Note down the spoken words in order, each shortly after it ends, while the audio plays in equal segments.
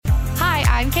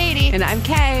Quinny. And I'm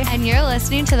Kay. And you're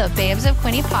listening to the Babes of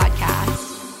Quinny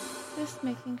podcast. Just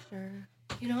making sure.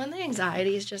 You know when the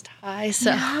anxiety is just high,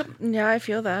 so. Yeah, I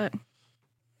feel that.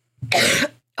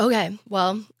 Okay,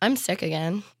 well, I'm sick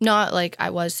again. Not like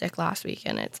I was sick last week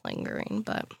and it's lingering,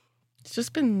 but. It's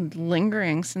just been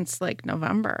lingering since like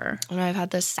November. And I've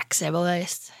had this sexy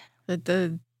voice.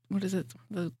 The what is it?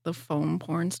 The phone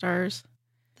porn stars?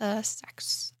 The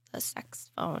sex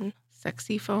phone.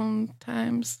 Sexy phone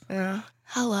times. Yeah.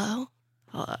 Hello.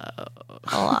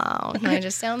 Hello. No, I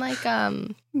just sound like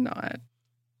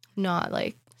not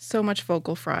like so much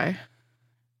vocal fry.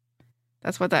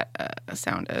 That's what that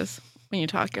sound is. When you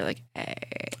talk, you're like,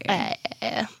 hey.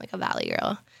 Like a valley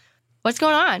girl. What's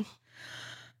going on?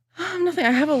 Nothing.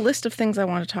 I have a list of things I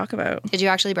want to talk about. Did you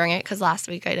actually bring it? Because last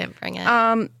week I didn't bring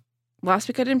it. Last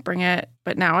week I didn't bring it,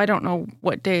 but now I don't know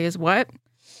what day is what.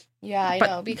 Yeah, I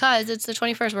know. Because it's the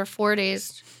 21st. We're 4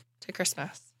 days to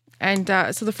Christmas. And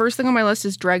so the first thing on my list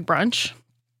is drag brunch.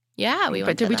 Yeah, we went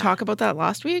But did we talk about that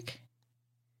last week?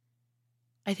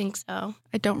 I think so.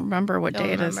 I don't remember what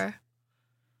day it is.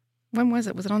 When was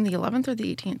it? Was it on the 11th or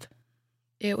the 18th?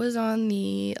 It was on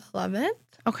the 11th.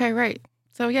 Okay, right.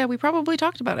 So, yeah, we probably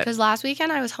talked about it. Because last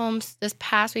weekend I was home. This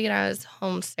past weekend I was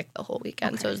homesick the whole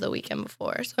weekend. Okay. So it was the weekend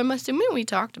before. So I'm assuming we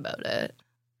talked about it.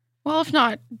 Well, if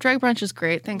not, drag brunch is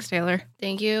great. Thanks, Taylor.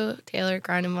 Thank you, Taylor,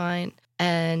 Grind of Mine,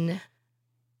 and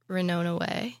Renona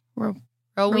Way.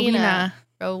 Rowena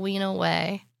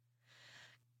Way.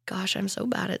 Gosh, I'm so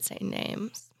bad at saying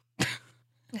names.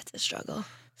 It's a struggle.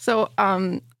 So,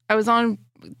 I was on.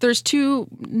 There's two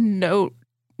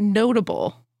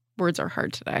notable. Words are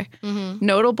hard today. Mm-hmm.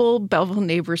 Notable Belleville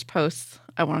Neighbors posts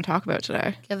I want to talk about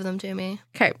today. Give them to me.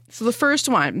 Okay, so the first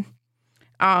one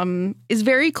is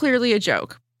very clearly a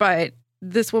joke, but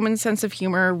this woman's sense of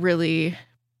humor really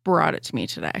brought it to me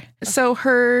today. So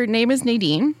her name is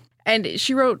Nadine, and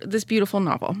she wrote this beautiful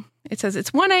novel. It says,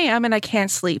 "It's 1 a.m. and I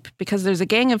can't sleep because there's a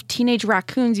gang of teenage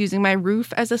raccoons using my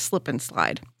roof as a slip and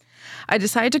slide. I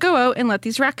decided to go out and let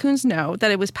these raccoons know that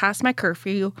it was past my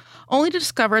curfew, only to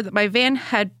discover that my van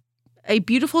had a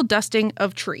beautiful dusting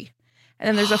of tree. And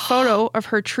then there's a photo of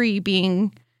her tree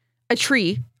being a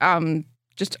tree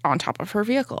just on top of her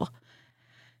vehicle.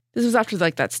 This was after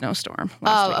like that snowstorm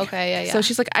last week. Okay, yeah. So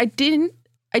she's like, I did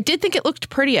think it looked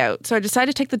pretty out, so I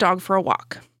decided to take the dog for a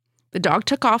walk. The dog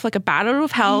took off like a bat out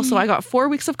of hell, so I got 4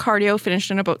 weeks of cardio finished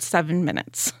in about 7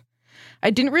 minutes. I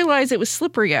didn't realize it was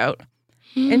slippery out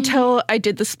until I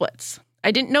did the splits. I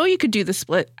didn't know you could do the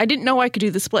split. I didn't know I could do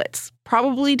the splits.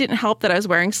 Probably didn't help that I was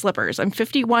wearing slippers. I'm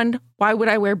 51. Why would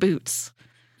I wear boots?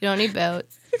 You don't need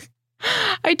boots.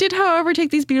 I did, however, take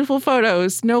these beautiful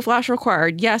photos. No flash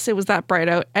required. Yes, it was that bright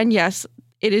out. And yes,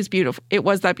 it is beautiful. It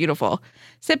was that beautiful.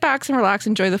 Sit back and relax.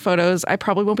 Enjoy the photos. I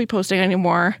probably won't be posting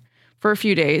anymore for a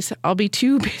few days. I'll be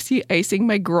too busy icing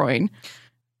my groin."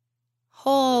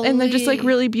 Holy. And they're just like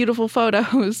really beautiful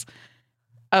photos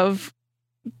of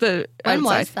the When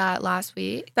outside. was that? Last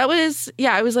week? That was,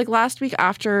 it was like last week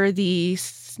after the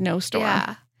snowstorm.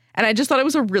 Yeah. And I just thought it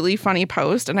was a really funny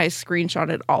post and I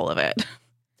screenshotted all of it.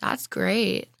 That's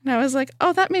great. And I was like,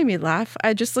 oh, that made me laugh.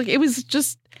 It was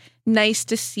just nice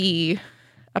to see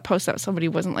a post that somebody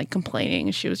wasn't like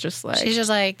complaining. She's just like,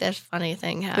 this funny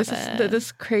thing happened.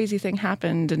 This crazy thing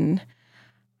happened. And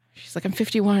she's like, I'm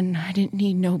 51. I didn't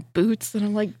need no boots. And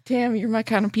I'm like, damn, you're my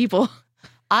kind of people.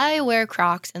 I wear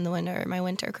Crocs in the winter, my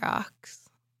winter Crocs.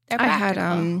 They're practical.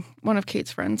 I had one of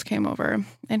Kate's friends came over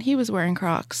and he was wearing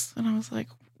Crocs. And I was like,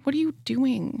 what are you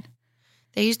doing?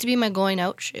 They used to be my going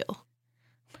out shoe.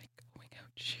 My going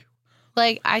out shoe.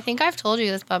 Like, I think I've told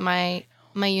you this, but my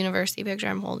university picture,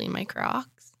 I'm holding my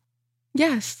Crocs.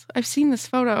 Yes, I've seen this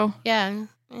photo. Yeah.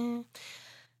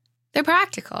 They're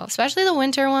practical, especially the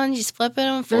winter ones. You flip it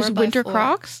on 4x4. There's winter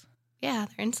Crocs? Yeah,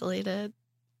 they're insulated.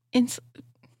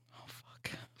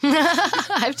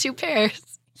 I have 2 pairs.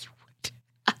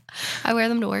 I wear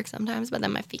them to work sometimes, but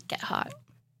then my feet get hot.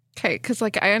 Okay, because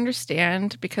like I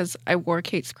understand because I wore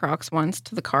Kate's Crocs once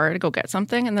to the car to go get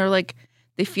something, and they're like,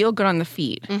 they feel good on the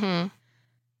feet,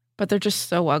 but they're just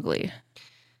so ugly.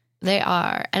 They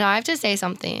are. And I have to say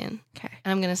something. Okay.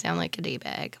 And I'm going to sound like a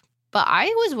D-bag. But I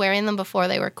was wearing them before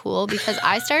they were cool because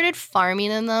I started farming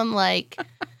in them in like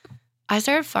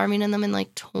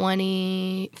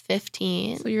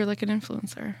 2015. So you're like an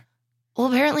influencer. Well,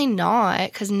 apparently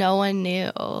not, because no one knew.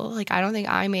 Like, I don't think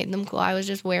I made them cool. I was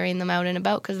just wearing them out and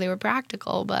about because they were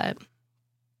practical, but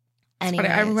anyways.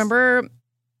 I remember,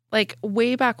 like,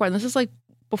 way back when, this is like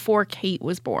before Kate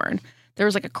was born, there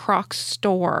was like a Crocs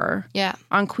store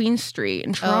on Queen Street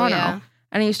in Toronto. Oh, yeah.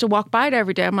 And I used to walk by it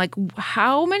every day. I'm like,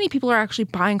 how many people are actually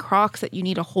buying Crocs that you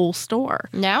need a whole store?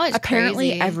 Now it's apparently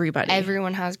crazy. Everybody.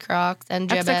 Everyone has Crocs and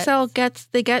Jibbitz.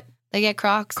 XXL they get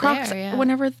Crocs there, yeah.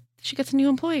 whenever she gets a new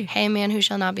employee. Hey, man, who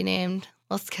shall not be named.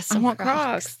 Let's get some I want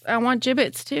Crocs. I want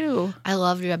Jibbitz too. I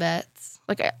love Jibbitz.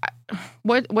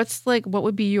 Like, what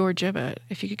would be your Jibbit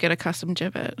if you could get a custom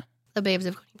Jibbit? The Babes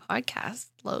of Cody podcast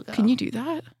logo. Can you do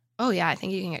that? Oh yeah, I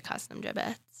think you can get custom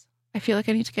Jibbitz. I feel like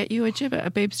I need to get you a Jibbit,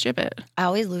 a Babe's Jibbit. I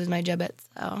always lose my Jibbitz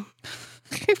though.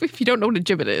 If you don't know what a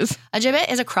Jibbit is. A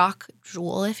Jibbit is a Croc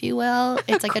jewel, if you will.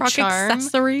 It's like a charm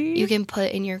accessory you can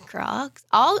put in your Crocs.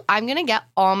 I'm going to get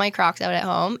all my Crocs out at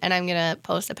home, and I'm going to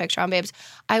post a picture on Babes.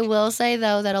 I will say,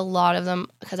 though, that a lot of them,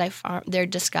 because they're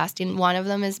disgusting. One of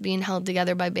them is being held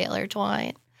together by baler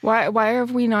twine. Why are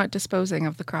we not disposing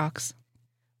of the Crocs?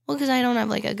 Well, because I don't have,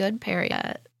 like, a good pair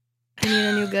yet. I need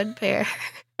a new good pair.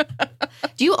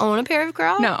 Do you own a pair of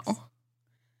Crocs? No.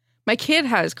 My kid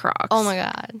has Crocs. Oh, my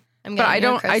God. I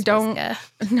don't.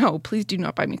 No, please do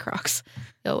not buy me Crocs.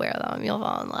 You'll wear them. You'll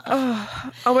fall in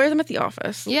love. I'll wear them at the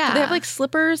office. Yeah. Do they have like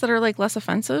slippers that are like less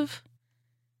offensive?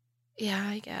 Yeah,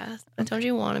 I guess. Don't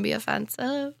you want to be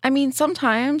offensive? I mean,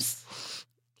 sometimes.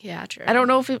 Yeah, true. I don't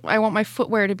know if I want my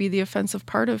footwear to be the offensive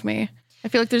part of me. I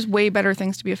feel like there's way better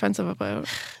things to be offensive about.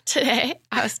 Today,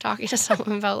 I was talking to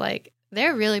someone about like,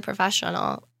 they're really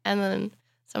professional. And then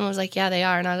someone was like, yeah, they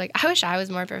are. And I was like, I wish I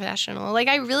was more professional. Like,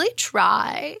 I really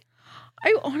try.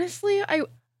 I honestly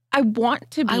want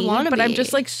to be, but I'm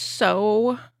just like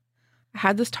I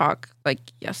had this talk like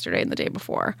yesterday and the day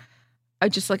before. I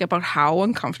just like about how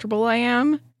uncomfortable I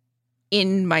am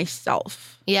in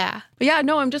myself. Yeah. But yeah,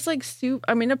 no, I'm just like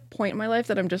I'm in a point in my life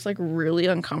that I'm just like really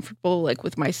uncomfortable like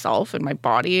with myself and my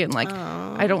body, and like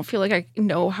I don't feel like I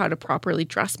know how to properly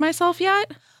dress myself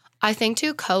yet. I think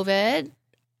too, COVID,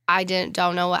 I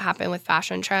don't know what happened with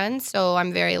fashion trends, so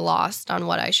I'm very lost on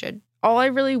what I should. All I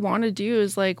really want to do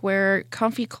is like wear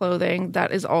comfy clothing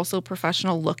that is also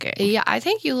professional looking. Yeah, I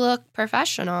think you look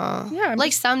professional. Yeah,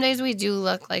 like some days we do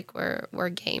look like we're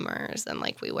gamers and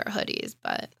like we wear hoodies,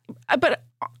 but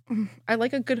I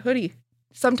like a good hoodie.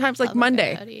 Sometimes like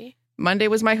Monday. Monday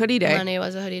was my hoodie day. Monday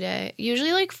was a hoodie day.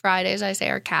 Usually like Fridays I say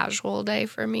are casual day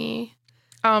for me.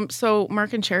 So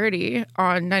Mark and Charity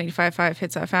on 95.5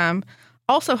 Hits FM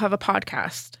also have a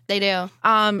podcast. They do.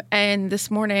 And this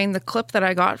morning, the clip that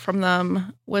I got from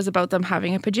them was about them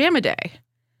having a pajama day.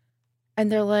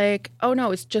 And they're like, oh,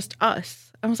 no, it's just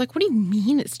us. I was like, what do you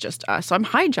mean it's just us? So I'm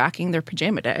hijacking their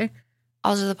pajama day.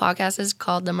 Also, the podcast is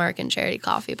called the Mark and Charity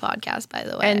Coffee Podcast, by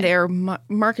the way. And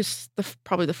Mark is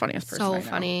probably the funniest person so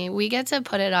funny. We get to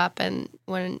put it up, and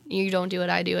when you don't do it,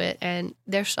 I do it. And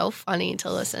they're so funny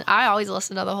to listen. I always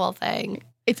listen to the whole thing.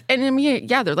 And I mean,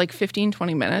 yeah, they're like 15,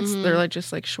 20 minutes. Mm-hmm. They're like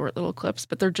just like short little clips,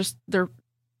 but they're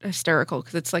hysterical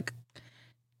because it's like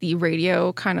the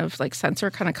radio kind of like sensor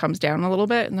kind of comes down a little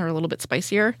bit, and they're a little bit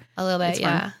spicier. A little bit,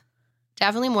 yeah. Fun.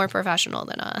 Definitely more professional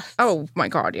than us. Oh my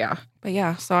God, yeah. But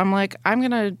yeah, so I'm like, I'm going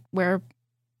to wear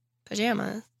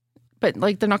pajamas. But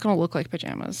like, they're not going to look like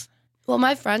pajamas. Well,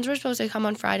 my friends were supposed to come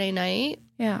on Friday night.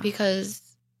 Yeah. Because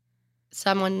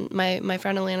my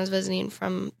friend Alana's visiting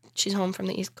she's home from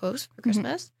the East Coast for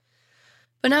Christmas.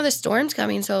 Mm-hmm. But now the storm's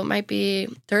coming, so it might be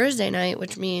Thursday night,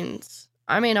 which means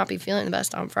I may not be feeling the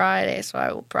best on Friday, so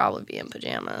I will probably be in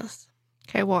pajamas.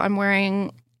 Okay, well, I'm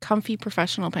wearing comfy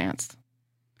professional pants.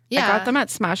 Yeah. I got them at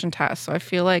Smash and Test, so I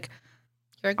feel like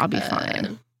I'll be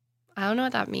fine. I don't know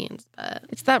what that means, but...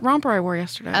 It's that romper I wore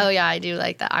yesterday. Oh, yeah, I do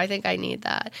like that. I think I need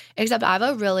that. Except I have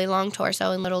a really long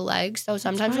torso and little legs, so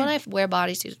sometimes when I wear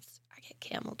bodysuits, I get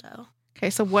camel toe. Okay,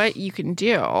 so what you can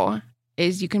do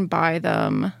is you can buy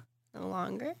them...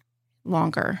 Longer?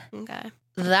 Longer. Okay.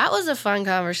 That was a fun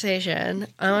conversation.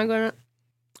 I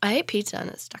ate pizza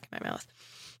and it's stuck in my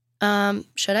mouth.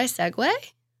 Should I segue?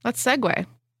 Let's segue.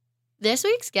 This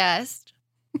week's guest,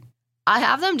 I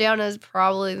have them down as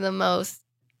probably the most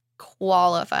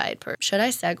qualified person. Should I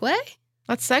segue?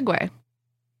 Let's segue.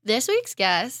 This week's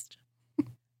guest,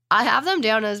 I have them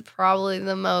down as probably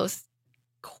the most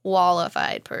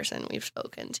qualified person we've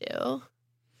spoken to.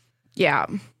 Yeah.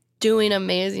 Doing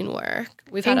amazing work.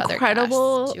 We've had other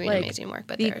guests doing amazing work,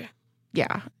 but they're...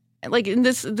 Yeah. Like, and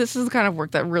this is the kind of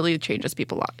work that really changes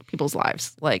people's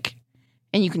lives. Like,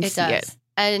 and you can see it.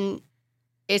 And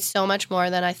it's so much more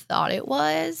than I thought it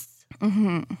was.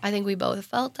 Mm-hmm. I think we both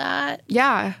felt that.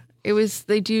 Yeah. It was,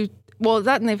 they do, well,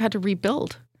 that and they've had to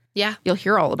rebuild. Yeah. You'll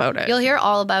hear all about it. You'll hear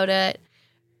all about it.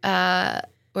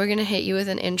 We're going to hit you with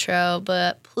an intro,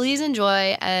 but please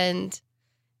enjoy, and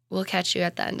we'll catch you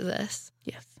at the end of this.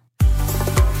 Yes.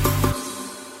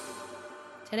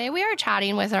 Today we are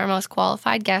chatting with our most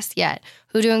qualified guest yet,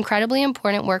 who do incredibly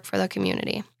important work for the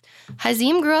community.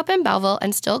 Hazim grew up in Belleville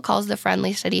and still calls the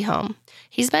friendly city home.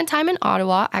 He spent time in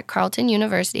Ottawa at Carleton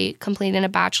University, completing a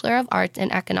Bachelor of Arts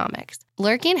in Economics.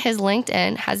 Lurking his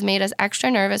LinkedIn has made us extra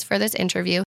nervous for this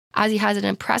interview, as he has an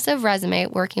impressive resume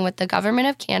working with the Government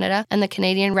of Canada and the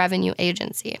Canadian Revenue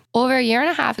Agency. Over a year and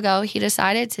a half ago, he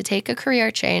decided to take a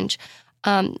career change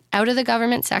out of the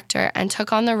government sector and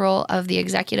took on the role of the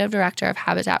Executive Director of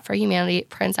Habitat for Humanity,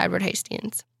 Prince Edward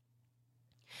Hastings.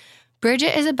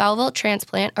 Bridget is a Belleville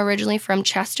transplant originally from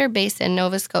Chester Basin,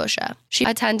 Nova Scotia. She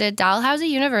attended Dalhousie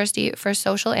University for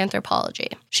social anthropology.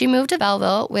 She moved to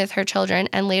Belleville with her children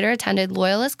and later attended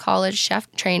Loyalist College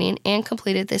chef training and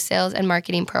completed the sales and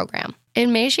marketing program.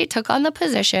 In May, she took on the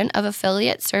position of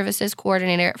Affiliate Services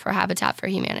Coordinator for Habitat for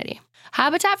Humanity.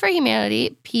 Habitat for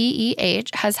Humanity,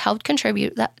 PEH, has helped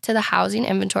contribute to the housing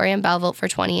inventory in Belleville for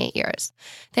 28 years.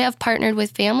 They have partnered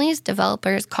with families,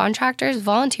 developers, contractors,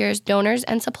 volunteers, donors,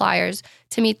 and suppliers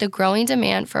to meet the growing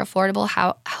demand for affordable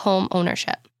home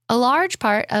ownership. A large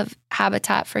part of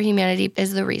Habitat for Humanity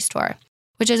is the Restore,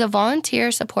 which is a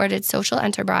volunteer-supported social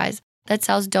enterprise that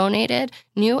sells donated,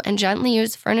 new, and gently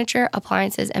used furniture,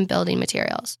 appliances, and building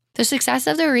materials. The success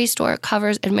of the Restore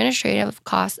covers administrative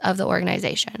costs of the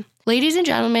organization. Ladies and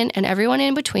gentlemen, and everyone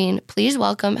in between, please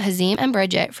welcome Hazim and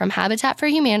Bridget from Habitat for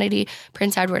Humanity,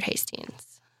 Prince Edward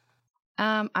Hastings.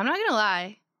 I'm not going to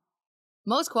lie.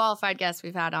 Most qualified guests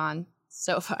we've had on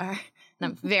so far. And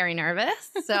I'm very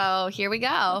nervous. So here we go.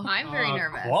 I'm very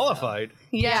nervous. Qualified?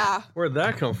 Yeah. Where'd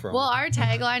that come from? Well, our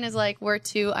tagline is like, we're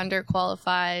two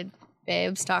underqualified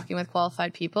babes talking with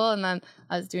qualified people. And then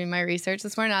I was doing my research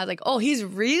this morning. I was like, oh, he's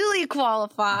really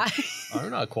qualified.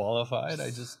 I'm not qualified. I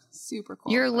just... Super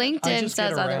qualified. Your LinkedIn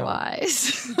says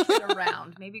otherwise. Get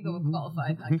around. Maybe go with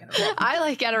qualified, not get around. I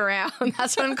like get around.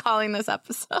 That's what I'm calling this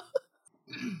episode.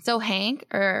 So Hank,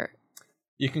 or...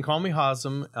 You can call me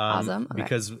Hazim, Hazim? Okay.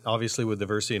 because obviously with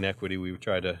diversity and equity, we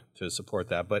try to support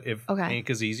that. But if Hank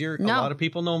is easier, a lot of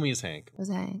people know me as Hank. Who's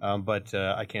Hank? But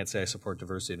I can't say I support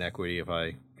diversity and equity if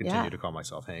I continue to call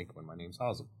myself Hank when my name's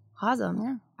Hazim. Hazim.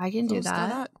 Yeah. I can do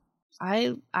that.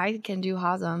 I can do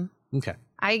Hazim. Okay.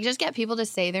 I just get people to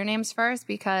say their names first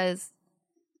because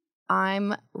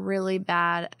I'm really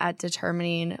bad at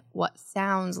determining what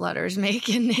sounds letters make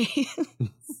in names.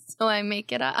 So I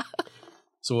make it up.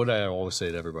 So what I always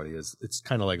say to everybody is, it's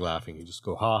kind of like laughing. You just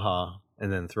go, ha ha,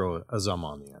 and then throw a zum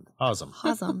on the end. Hazim.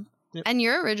 Hazim. Yep. And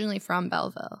you're originally from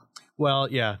Belleville. Well,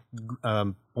 yeah.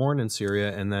 Born in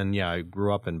Syria, and then, I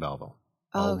grew up in Belleville.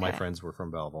 All okay. my friends were from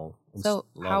Belleville. So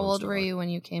how old were you when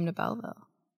you came to Belleville?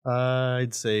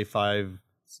 I'd say 5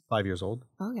 years old.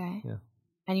 Okay. Yeah.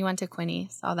 And you went to Quinny.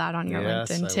 Saw that on your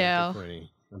LinkedIn too. I went to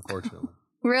Quinny, unfortunately.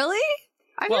 Really?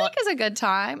 I feel like it was a good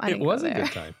time. It was a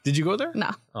good time. Did you go there? No.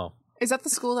 Oh. Is that the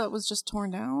school that was just torn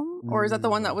down? Or is that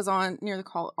the one that was on near the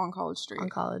on College Street? On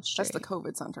College Street. That's the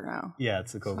COVID center now. Yeah,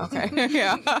 it's the COVID Okay.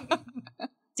 Yeah.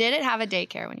 Did it have a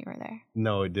daycare when you were there?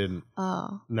 No, it didn't.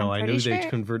 Oh. No, I knew they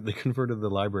converted the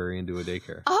library into a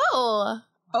daycare. Oh.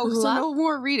 Oh, so no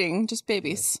more reading, just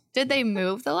babies. Did they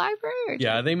move the library?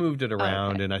 Yeah, they moved it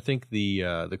around, and I think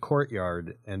the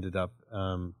courtyard ended up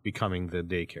becoming the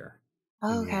daycare.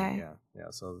 Okay. Yeah.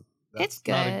 So it's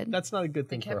good. That's not a good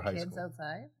thing for a high kids school.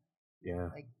 outside. Yeah.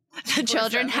 The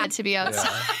children had to be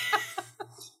outside.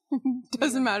 Yeah.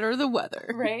 Doesn't matter the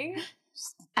weather, right?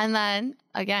 And then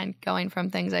again, going from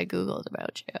things I Googled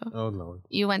about you. Oh Lord.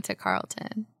 You went to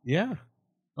Carleton. Yeah.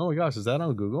 Oh my gosh, is that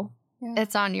on Google? Yeah.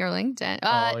 It's on your LinkedIn.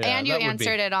 And you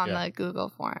answered it on the Google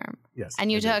form. Yes.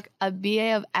 And you took a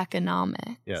BA of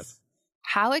economics. Yes.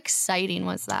 How exciting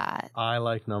was that? I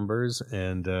like numbers,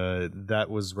 and that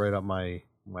was right up my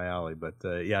alley. But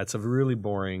it's a really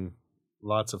boring,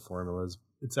 lots of formulas.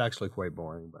 It's actually quite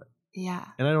boring, but yeah.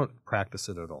 And I don't practice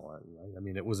it at all. I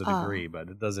mean, it was a degree, but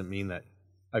it doesn't mean that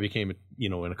I became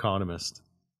an economist.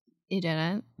 You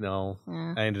didn't? No.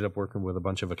 Yeah. I ended up working with a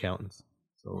bunch of accountants.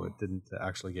 So it didn't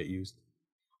actually get used.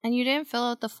 And you didn't fill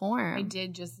out the form. I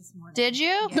did just this morning. Did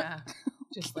you? Yeah.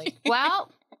 Just like...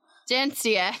 Well, didn't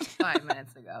see it. 5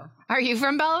 minutes ago. Are you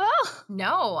from Belleville?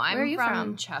 No, I'm Where are you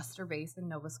from? Chester Basin,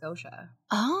 Nova Scotia.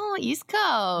 Oh, East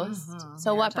Coast. Mm-hmm.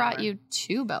 So what brought you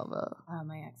to Belleville?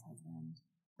 My ex-husband.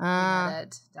 We met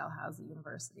at Dalhousie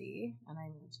University, and I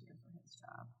moved here for his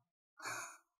job.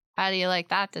 How do you like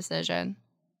that decision?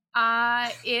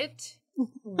 It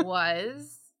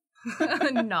was...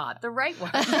 not the right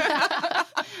one.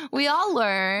 We all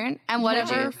learn. And what did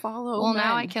you follow? Well,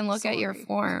 now I can look at your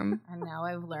form. And now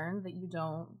I've learned that you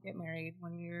don't get married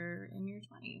when you're in your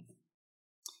 20s.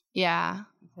 Yeah.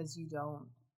 Because you don't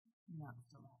know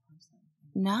that person.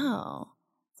 No.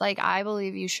 It's like, I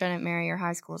believe you shouldn't marry your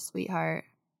high school sweetheart.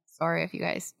 Sorry if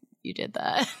you did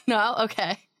that. No?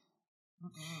 Okay.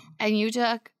 And you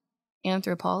took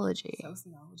anthropology.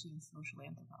 Sociology and social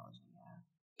anthropology,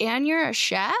 yeah. And you're a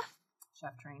chef?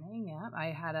 Chef training, yeah. I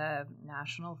had a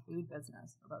national food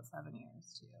business for about 7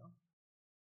 years, too.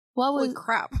 What was... Holy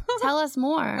crap. Tell us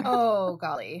more. Oh,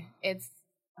 golly. It's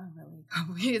a really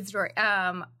complicated story.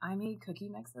 I made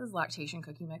lactation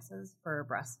cookie mixes for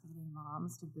breastfeeding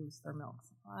moms to boost their milk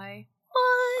supply.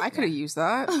 What? I could have used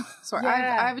that. Sorry,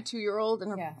 Yeah. I have a 2-year-old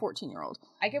and a 14-year-old.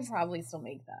 I can probably still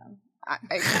make them. I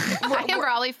can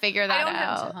probably figure that I don't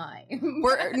out. have time.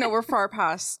 We're far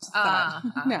past that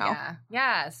now.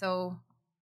 Yeah. So,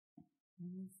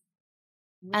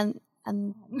 And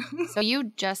so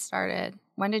you just started.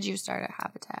 When did you start at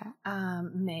Habitat?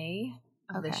 May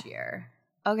of this year.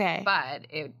 Okay. But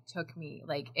it took me,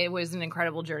 it was an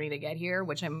incredible journey to get here,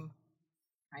 which I'm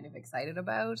kind of excited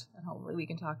about. And hopefully we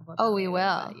can talk about that. Oh, we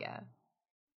will. But yeah.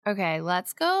 Okay,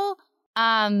 let's go.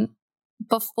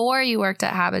 Before you worked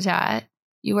at Habitat,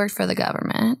 you worked for the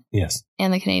government. Yes.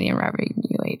 And the Canadian Revenue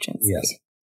Agency. Yes.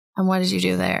 And what did you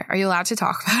do there? Are you allowed to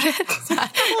talk about it? Is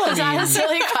that a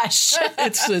silly question?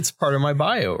 It's part of my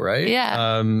bio, right?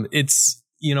 Yeah.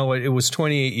 It was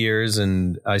 28 years,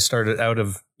 and I started out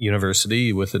of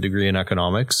university with a degree in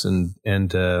economics, and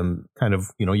kind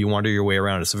of, you wander your way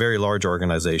around. It's a very large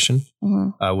organization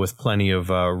with plenty of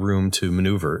room to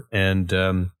maneuver.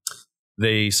 And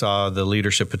they saw the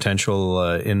leadership potential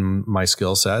in my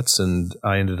skill sets, and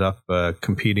I ended up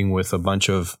competing with a bunch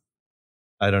of,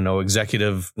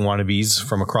 executive wannabes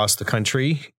from across the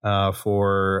country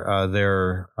for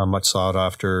their much sought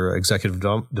after executive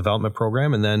development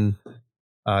program. And then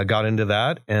got into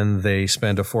that, and they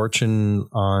spent a fortune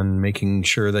on making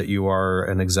sure that you are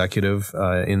an executive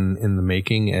in the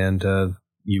making, and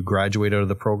you graduate out of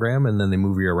the program, and then they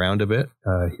move you around a bit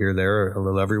here, there, a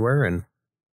little everywhere. And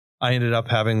I ended up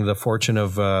having the fortune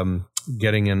of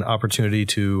getting an opportunity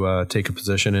to take a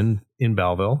position in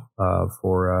Belleville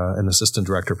for an assistant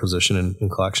director position in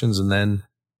collections, and then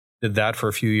did that for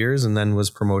a few years, and then was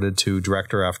promoted to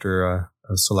director after a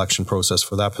selection process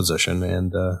for that position.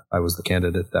 And I was the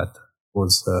candidate that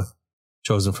was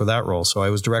chosen for that role. So I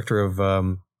was director of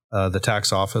the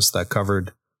tax office that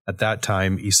covered, at that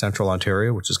time, East Central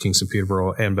Ontario, which is Kingston,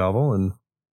 Peterborough, and Belleville, and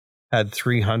had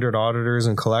 300 auditors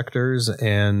and collectors,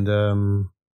 and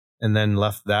then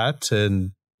left that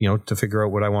to figure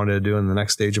out what I wanted to do in the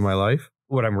next stage of my life.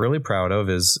 What I'm really proud of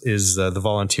is the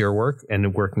volunteer work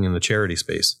and working in the charity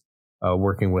space.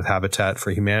 Working with Habitat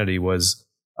for Humanity was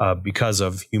because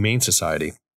of Humane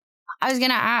Society. I was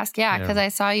going to ask, because I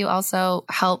saw you also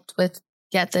helped with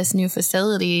get this new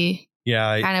facility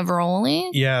kind of rolling.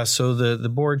 Yeah, so the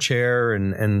board chair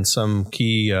and some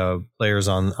key players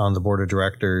on the board of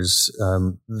directors,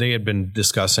 they had been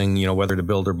discussing, whether to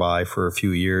build or buy for a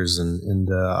few years. And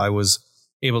I was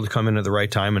able to come in at the right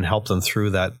time and help them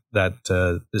through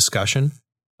that discussion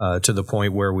to the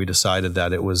point where we decided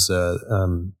that it was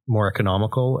more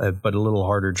economical, but a little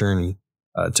harder journey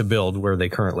to build where they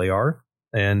currently are.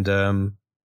 And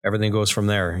everything goes from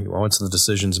there. Once the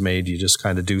decision's made, you just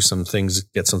kind of do some things,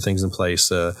 get some things in place,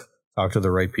 talk to the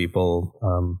right people.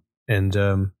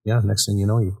 Next thing you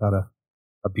know, you've got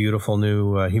a beautiful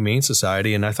new Humane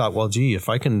Society. And I thought, well, gee, if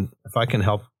I can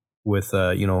help with,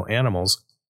 animals,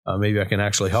 maybe I can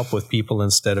actually help with people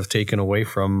instead of taking away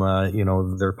from,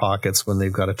 their pockets when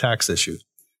they've got a tax issue.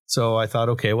 So I thought,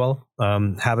 okay, well,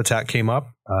 Habitat came up.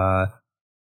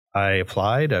 I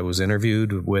applied. I was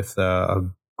interviewed with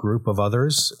a group of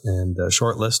others and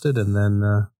shortlisted, and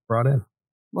then brought in.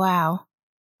 Wow.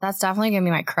 That's definitely going to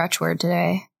be my crutch word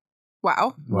today.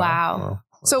 Wow.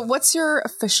 So what's your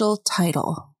official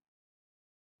title?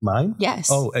 Mine? Yes.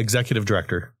 Oh, executive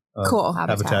director. Cool.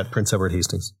 Habitat Prince Edward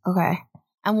Hastings. Okay.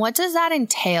 And what does that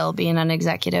entail, being an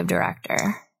executive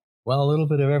director? Well, a little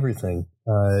bit of everything.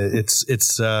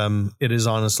 It is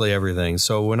honestly everything.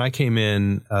 So when I came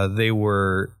in, they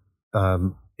were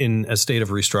in a state of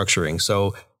restructuring.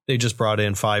 So they just brought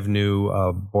in 5 new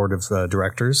board of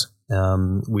directors.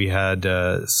 We had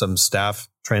some staff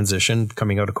transition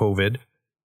coming out of COVID.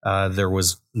 There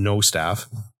was no staff.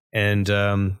 And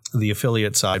the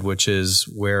affiliate side, which is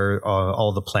where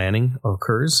all the planning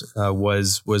occurs,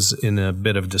 was in a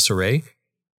bit of disarray.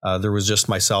 There was just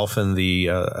myself and the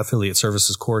affiliate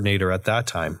services coordinator at that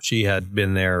time. She had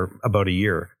been there about a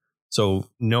year. So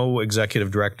no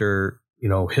executive director,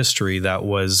 history that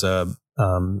was, I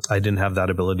didn't have that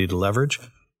ability to leverage.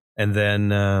 And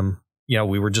then,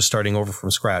 we were just starting over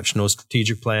from scratch. No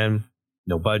strategic plan,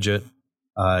 no budget.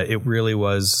 It really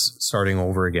was starting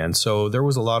over again. So there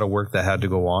was a lot of work that had to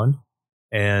go on.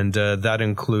 And that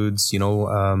includes,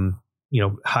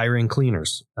 hiring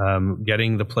cleaners,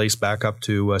 getting the place back up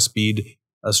to speed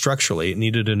structurally. It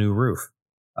needed a new roof.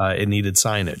 It needed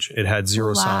signage. It had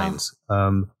zero signs.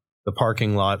 The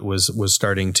parking lot was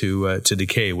starting to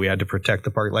decay. We had to protect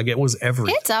the park. Like, it was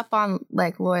everything. It's up on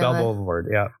like Loyola Boulevard.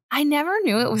 Yeah. I never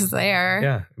knew it was there.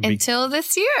 Yeah. Until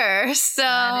this year. So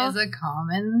that is a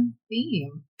common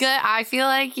theme. Good. I feel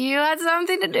like you had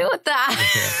something to do with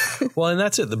that. Okay. Well, and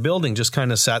that's it. The building just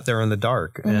kind of sat there in the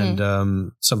dark,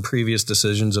 and some previous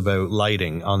decisions about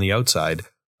lighting on the outside,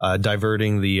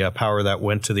 diverting the power that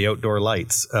went to the outdoor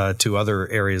lights to other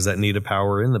areas that needed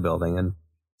power in the building. And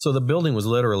so the building was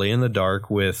literally in the dark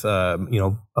with, a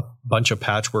bunch of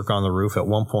patchwork on the roof. At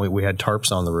one point, we had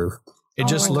tarps on the roof. It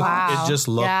just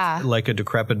looked like a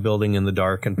decrepit building in the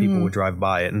dark, and people would drive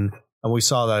by it. And we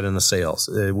saw that in the sales.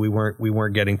 We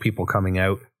weren't getting people coming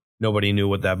out. Nobody knew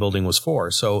what that building was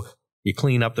for. So you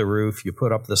clean up the roof, you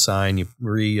put up the sign, you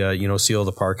seal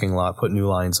the parking lot, put new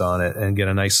lines on it, and get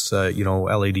a nice,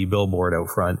 LED billboard out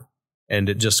front. And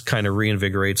it just kind of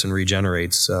reinvigorates and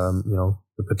regenerates,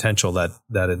 the potential that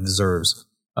it deserves,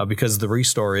 because the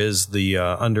restore is the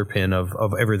underpin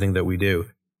of everything that we do.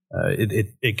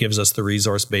 It gives us the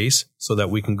resource base so that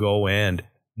we can go and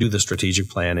do the strategic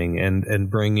planning and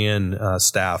bring in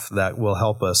staff that will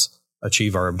help us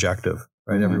achieve our objective.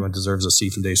 Right, everyone deserves a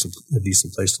safe and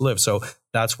decent place to live. So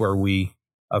that's where we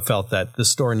felt that the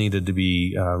store needed to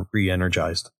be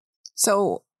re-energized.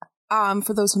 So,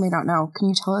 for those who may not know, can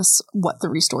you tell us what the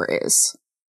restore is?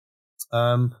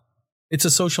 It's a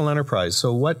social enterprise.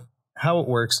 So how it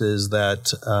works is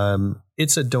that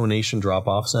it's a donation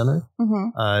drop-off center.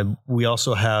 We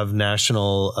also have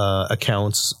national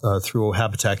accounts through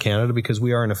Habitat Canada, because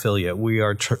we are an affiliate. We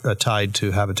are tied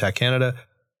to Habitat Canada,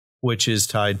 which is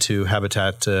tied to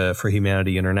Habitat for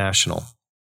Humanity International.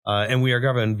 And we are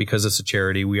governed, because it's a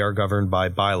charity, we are governed by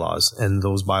bylaws. And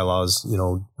those bylaws,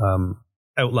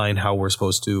 outline how we're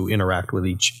supposed to interact with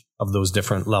each of those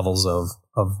different levels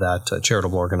of that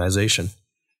charitable organization.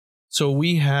 So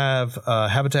we have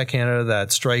Habitat Canada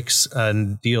that strikes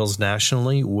and deals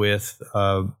nationally with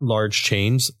large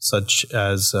chains such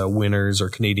as Winners or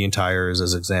Canadian Tires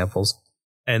as examples.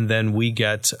 And then we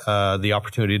get the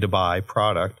opportunity to buy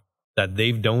product that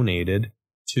they've donated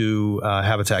to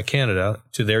Habitat Canada,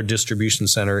 to their distribution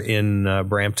center in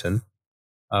Brampton.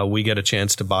 We get a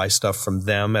chance to buy stuff from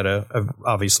them at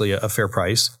obviously a fair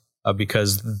price,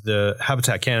 because the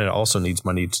Habitat Canada also needs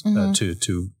money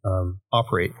to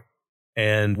operate.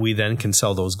 And we then can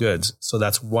sell those goods. So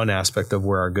that's one aspect of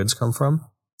where our goods come from.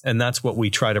 And that's what we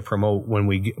try to promote when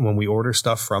we order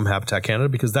stuff from Habitat Canada,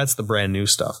 because that's the brand new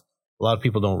stuff. A lot of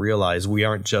people don't realize we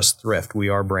aren't just thrift; we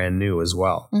are brand new as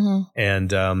well.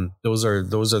 And those are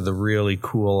the really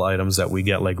cool items that we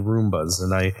get, like Roombas.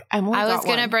 And I was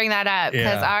going to bring that up,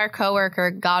 because our coworker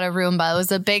got a Roomba. It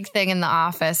was a big thing in the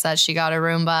office that she got a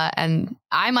Roomba, and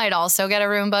I might also get a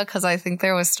Roomba because I think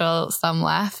there was still some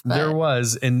left. But. There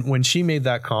was, and when she made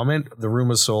that comment, the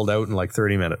Roomba sold out in like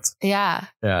 30 minutes. Yeah,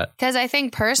 because I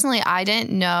think personally, I didn't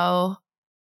know.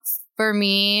 For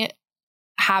me,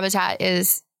 Habitat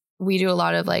is. We do a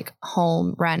lot of like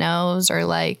home renos, or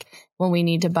like when we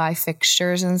need to buy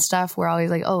fixtures and stuff, we're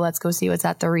always like, oh, let's go see what's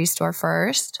at the restore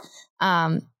first.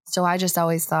 So I just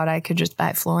always thought I could just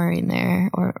buy flooring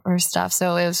there or stuff.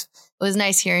 So it was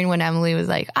nice hearing when Emily was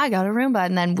like, I got a Roomba.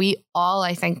 And then we all,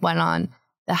 I think, went on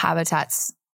the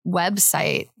Habitat's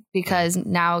website, because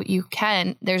now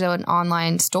there's an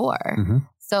online store.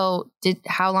 So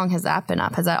how long has that been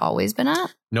up? Has that always been up?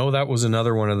 No, that was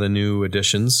another one of the new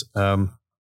additions.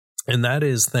 And that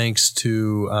is thanks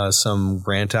to some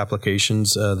grant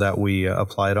applications that we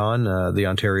applied on. The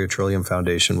Ontario Trillium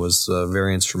Foundation was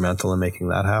very instrumental in making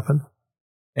that happen.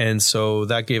 And so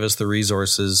that gave us the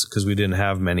resources, because we didn't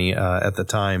have many at the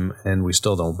time, and we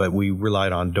still don't, but we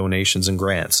relied on donations and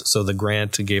grants. So the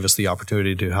grant gave us the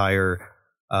opportunity to hire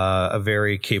a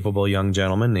very capable young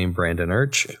gentleman named Brandon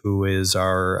Urch, who is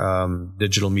our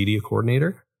digital media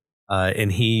coordinator.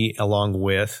 And he, along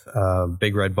with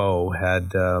Big Red Bow,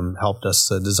 had helped us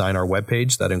design our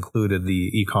webpage that included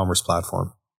the e-commerce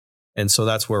platform. And so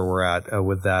that's where we're at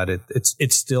with that.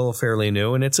 It's still fairly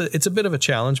new, and it's a bit of a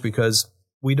challenge, because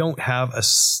we don't have a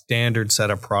standard set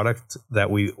of product that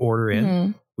we order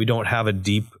in. We don't have a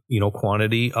deep,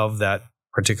 quantity of that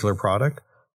particular product,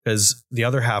 because the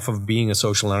other half of being a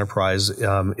social enterprise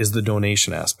is the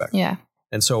donation aspect. Yeah.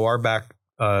 And so our back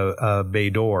bay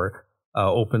door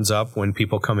opens up when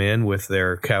people come in with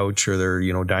their couch or their,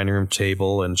 dining room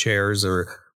table and chairs, or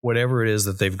whatever it is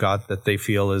that they've got that they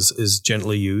feel is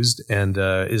gently used and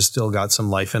is still got some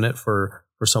life in it for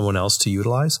someone else to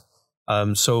utilize.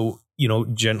 So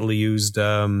gently used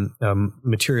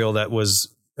material that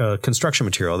was construction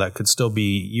material that could still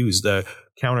be used,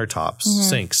 countertops,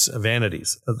 sinks,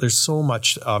 vanities. There's so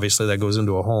much, obviously, that goes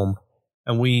into a home.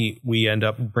 And we end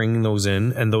up bringing those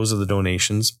in, and those are the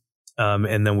donations.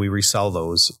 And then we resell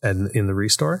those in the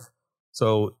restore.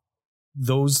 So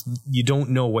those, you don't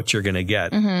know what you're going to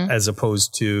get, as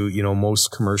opposed to,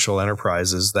 most commercial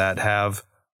enterprises that have,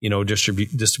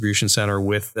 distribution center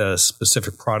with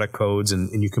specific product codes,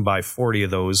 and you can buy 40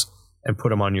 of those and put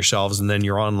them on your shelves. And then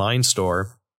your online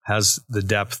store has the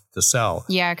depth to sell.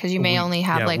 Yeah, because you may only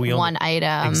have one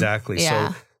item. Exactly.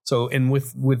 Yeah. So and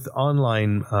with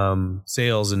online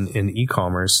sales and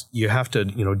e-commerce, you have to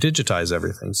digitize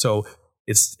everything. So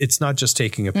it's not just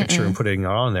taking a picture and putting it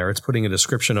on there. It's putting a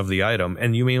description of the item,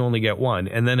 and you may only get one,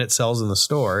 and then it sells in the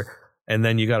store, and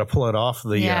then you got to pull it off the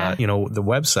the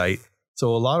website.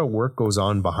 So a lot of work goes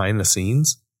on behind the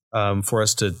scenes for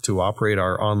us to operate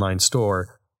our online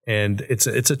store. And it's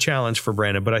a challenge for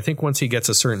Brandon, but I think once he gets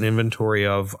a certain inventory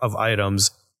of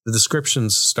items, the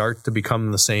descriptions start to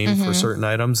become the same for certain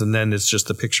items, and then it's just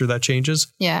the picture that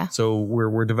changes. Yeah. So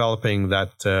we're developing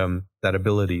that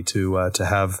ability to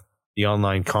have the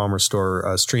online commerce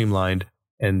store streamlined,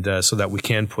 and so that we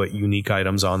can put unique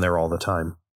items on there all the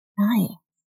time. Nice.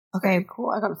 Okay.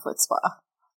 Cool. I got a foot spa.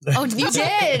 Oh, you did?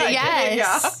 Yes.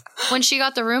 Yeah. When she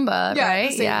got the Roomba,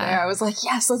 right? Yeah. I was like,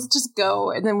 yes, let's just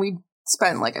go. And then we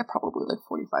spent probably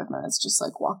 45 minutes just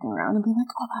walking around and being like,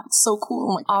 oh, that's so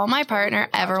cool. I'm all my partner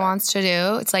ever wants to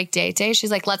do, it's date day. She's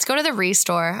like, let's go to the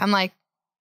restore. I'm like,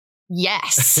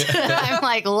 yes. I'm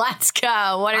like, let's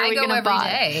go. What are we going to buy?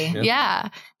 Day. Yeah.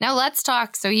 Now let's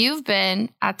talk. So you've been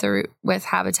with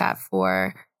Habitat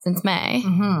since May.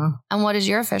 And what is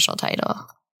your official title?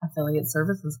 Affiliate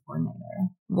Services Coordinator.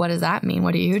 What does that mean?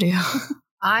 What do you do?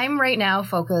 I'm right now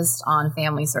focused on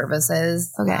family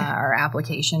services. Okay. Our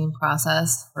application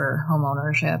process for home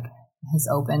ownership has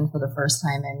opened for the first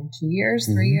time in 2 years,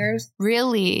 3 years.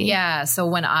 Really? Yeah. So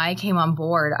when I came on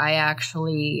board, I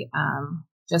actually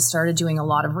just started doing a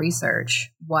lot of research.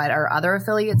 What are other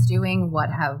affiliates doing? What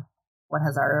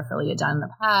has our affiliate done in the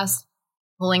past?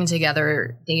 Pulling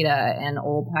together data and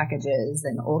old packages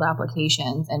and old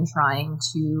applications and trying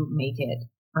to make it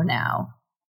for now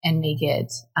and make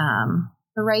it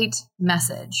the right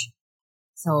message.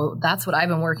 So that's what I've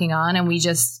been working on. And we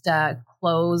just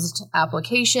closed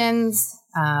applications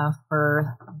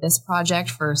for this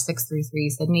project for 633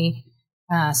 Sydney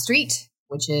Street,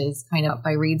 which is kind of up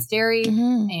by Reed's Dairy.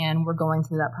 And we're going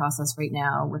through that process right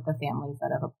now with the families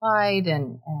that have applied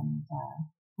and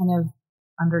kind of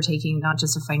undertaking not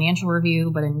just a financial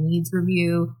review, but a needs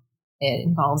review. It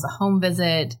involves a home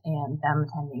visit and them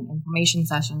attending information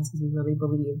sessions, because we really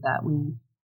believe that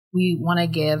we want to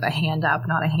give a hand up,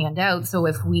 not a handout. So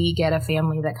if we get a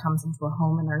family that comes into a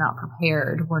home and they're not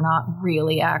prepared, we're not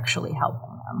really actually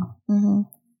helping them.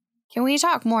 Can we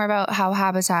talk more about how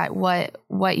Habitat,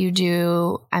 what you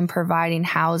do and providing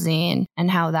housing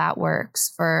and how that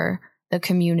works for the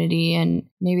community and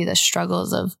maybe the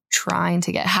struggles of trying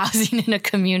to get housing in a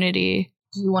community?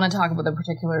 Do you want to talk about the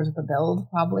particulars of the build,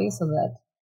 probably,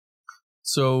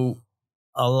 So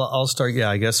I'll start. Yeah,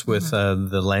 I guess with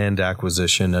the land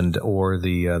acquisition or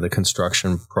the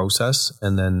construction process,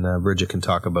 and then Bridget can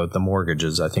talk about the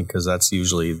mortgages. I think because that's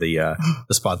usually the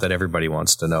spot that everybody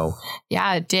wants to know. Yeah,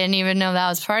 I didn't even know that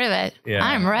was part of it. Yeah.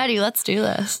 I'm ready. Let's do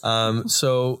this.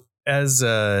 So as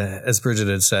Bridget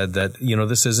had said, that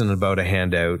this isn't about a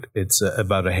handout; it's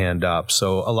about a hand up.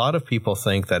 So a lot of people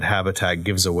think that Habitat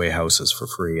gives away houses for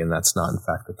free, and that's not in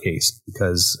fact the case,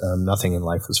 because nothing in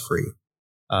life is free.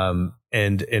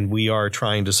 And we are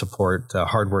trying to support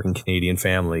hardworking Canadian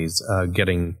families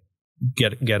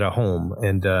get a home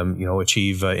and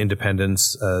achieve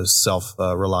independence, self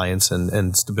reliance,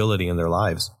 and stability in their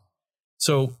lives.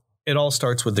 So it all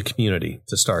starts with the community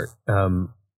to start.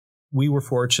 We were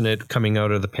fortunate coming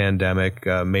out of the pandemic.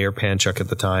 Mayor Panchuk at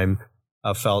the time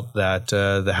felt that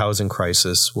the housing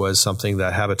crisis was something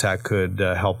that Habitat could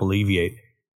help alleviate.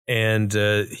 And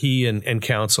he and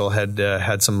council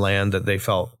had some land that they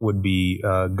felt would be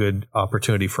a good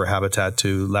opportunity for Habitat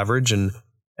to leverage and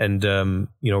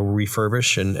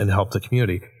refurbish and help the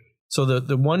community. So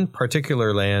the one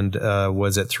particular land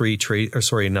was at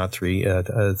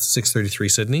 633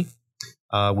 Sydney,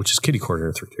 which is kitty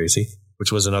corner 3 Tracy, which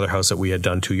was another house that we had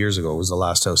done 2 years ago. It was the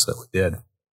last house that we did,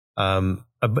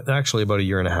 actually about a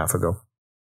year and a half ago.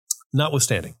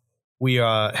 Notwithstanding, we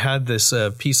had this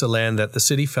piece of land that the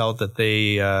city felt that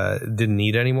they didn't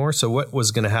need anymore. So what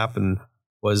was going to happen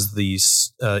was the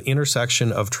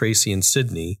intersection of Tracy and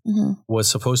Sydney was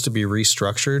supposed to be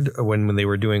restructured when they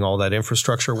were doing all that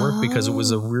infrastructure work because it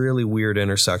was a really weird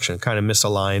intersection, kind of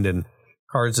misaligned, and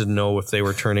cars didn't know if they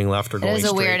were turning left or going straight. It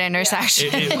is a weird intersection.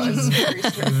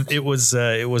 It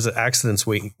was accidents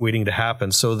waiting to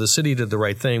happen. So the city did the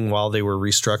right thing while they were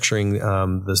restructuring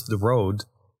the road.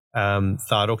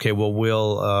 Thought, okay, well,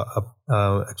 we'll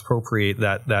expropriate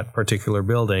that particular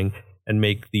building and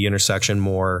make the intersection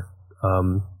more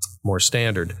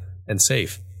standard and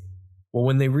safe. Well,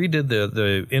 when they redid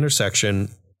the intersection,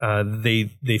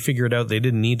 they figured out they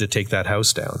didn't need to take that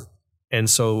house down. And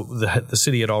so the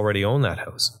city had already owned that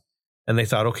house. And they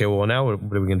thought, okay, well, now what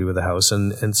are we going to do with the house?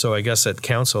 And so I guess at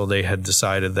council, they had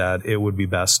decided that it would be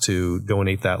best to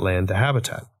donate that land to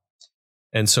Habitat.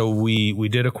 And so we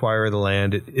did acquire the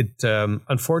land. It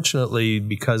unfortunately,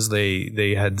 because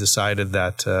they had decided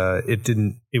that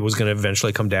it was going to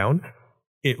eventually come down,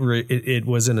 it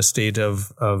was in a state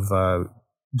of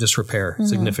disrepair,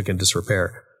 significant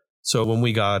disrepair. So when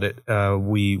we got it,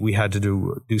 we had to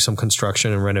do some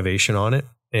construction and renovation on it,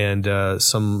 and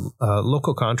some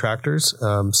local contractors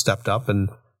stepped up and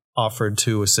offered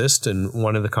to assist. And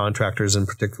one of the contractors in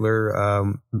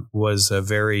particular was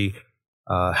very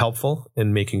helpful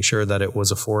in making sure that it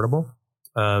was affordable.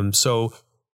 So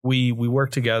we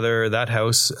worked together. That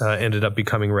house ended up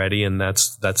becoming ready, and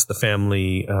that's the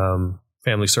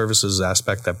family services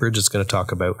aspect that Bridget's going to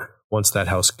talk about once that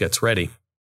house gets ready.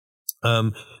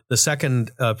 The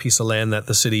second piece of land that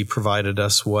the city provided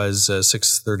us was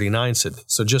 639 Sydney,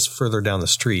 so just further down the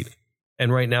street.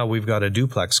 And right now we've got a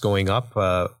duplex going up,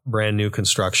 brand new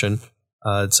construction.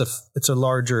 It's a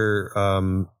larger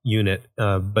unit,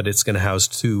 but it's going to house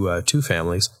two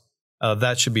families.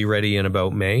 That should be ready in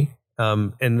about May.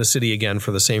 And the city, again,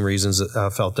 for the same reasons,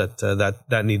 felt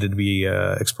that needed to be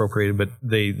expropriated, but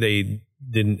they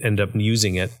didn't end up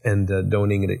using it and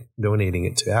donating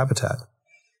it to Habitat.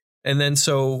 And then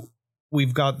so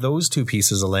we've got those two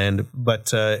pieces of land,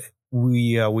 but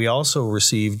we also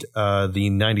received the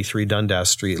 93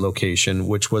 Dundas Street location,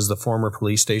 which was the former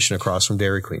police station across from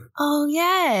Dairy Queen. Oh,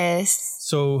 yes.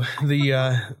 So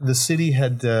the city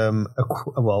had,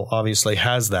 obviously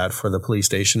has that for the police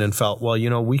station, and felt,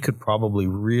 well, we could probably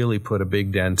really put a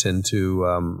big dent into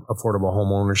affordable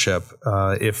home ownership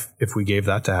if we gave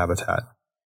that to Habitat.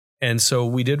 And so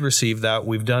we did receive that.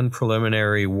 We've done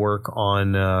preliminary work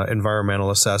on environmental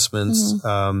assessments.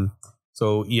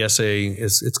 So ESA,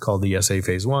 it's called the ESA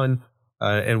Phase 1.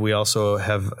 And we also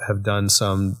have done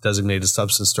some designated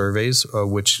substance surveys,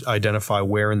 which identify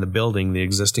where in the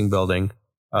existing building,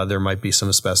 there might be some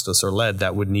asbestos or lead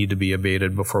that would need to be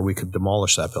abated before we could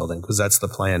demolish that building, because that's the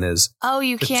plan is. Oh,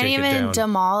 you can't even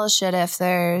demolish it if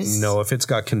there's. No, if it's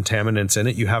got contaminants in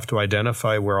it, you have to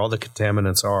identify where all the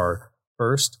contaminants are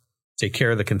first. Take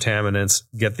care of the contaminants,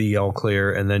 get the all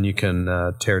clear, and then you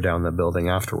can tear down the building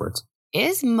afterwards.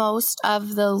 Is most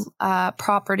of the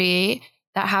property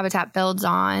that Habitat builds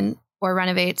on or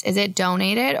renovates, is it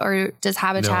donated, or does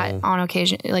Habitat on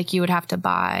occasion, like you would have to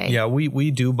buy? Yeah, we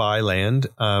do buy land.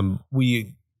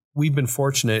 We've been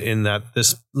fortunate in that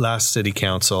this last city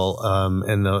council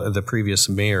and the previous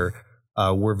mayor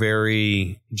were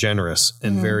very generous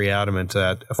and very adamant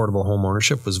that affordable home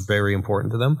ownership was very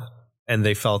important to them. And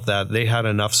they felt that they had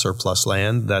enough surplus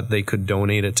land that they could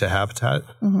donate it to Habitat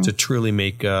to truly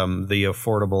make the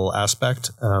affordable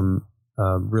aspect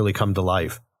really come to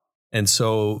life. And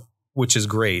so, which is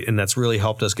great. And that's really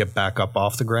helped us get back up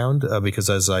off the ground because,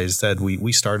 as I said,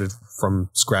 we started from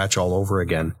scratch all over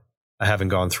again. I haven't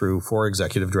gone through 4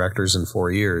 executive directors in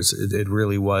 4 years. It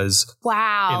really was.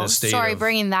 Wow. In a state Sorry,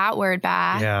 bringing that word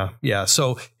back. Yeah.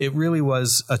 So it really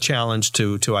was a challenge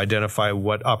to identify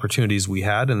what opportunities we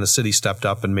had, and the city stepped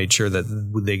up and made sure that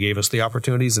they gave us the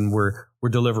opportunities, and we're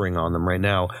delivering on them right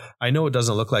now. I know it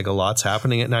doesn't look like a lot's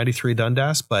happening at 93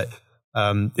 Dundas, but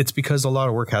it's because a lot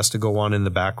of work has to go on in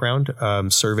the background,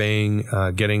 surveying,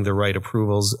 getting the right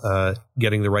approvals,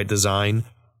 getting the right design,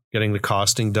 getting the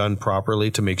costing done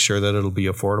properly to make sure that it'll be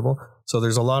affordable. So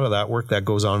there's a lot of that work that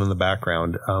goes on in the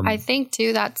background. I think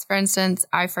too, that's, for instance,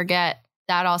 I forget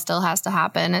that all still has to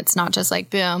happen. It's not just like,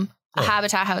 boom, a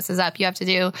Habitat house is up. You have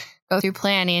to go through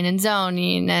planning and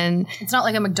zoning, and it's not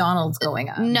like a McDonald's going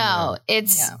up. No,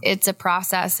 it's a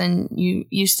process, and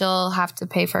you still have to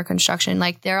pay for construction.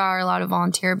 Like there are a lot of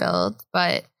volunteer builds,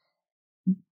 but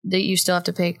that you still have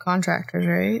to pay contractors,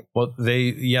 right? Well,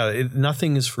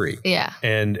 nothing is free. Yeah.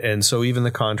 And so even the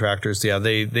contractors,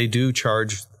 they do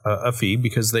charge a fee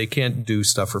because they can't do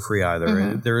stuff for free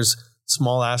either. There's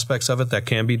small aspects of it that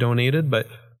can be donated, but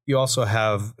you also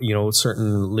have,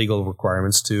 certain legal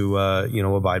requirements to,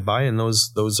 abide by. And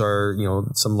those are,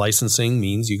 some licensing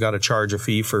means you got to charge a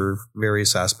fee for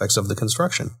various aspects of the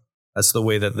construction. That's the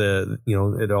way that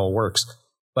it all works.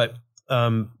 But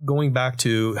going back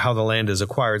to how the land is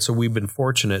acquired, so we've been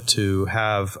fortunate to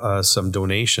have some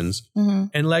donations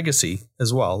and legacy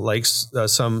as well. Like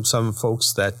some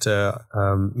folks that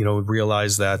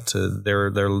realized that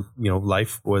their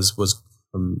life was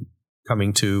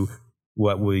coming to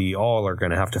what we all are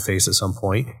going to have to face at some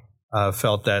point.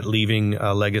 Felt that leaving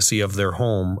a legacy of their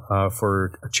home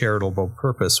for a charitable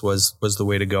purpose was the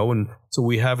way to go, and so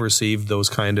we have received those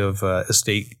kind of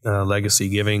estate legacy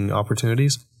giving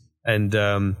opportunities. And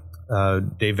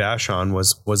Dave Vashon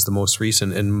was the most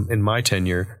recent in my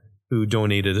tenure who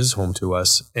donated his home to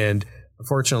us. And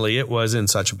unfortunately, it was in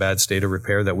such a bad state of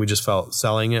repair that we just felt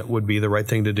selling it would be the right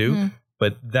thing to do.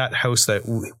 But that house that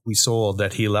we sold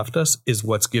that he left us is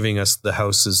what's giving us the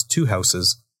two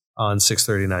houses on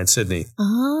 639 Sydney.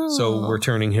 Oh. So we're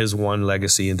turning his one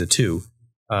legacy into two.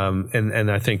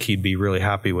 And I think he'd be really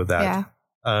happy with that.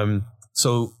 Yeah.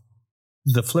 So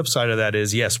the flip side of that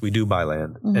is, yes, we do buy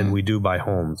land and we do buy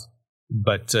homes.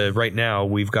 But right now,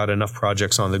 we've got enough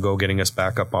projects on the go getting us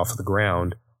back up off the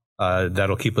ground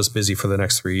that'll keep us busy for the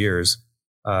next 3 years.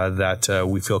 That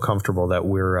we feel comfortable that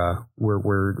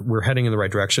we're heading in the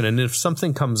right direction. And if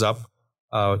something comes up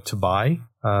to buy,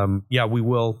 we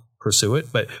will pursue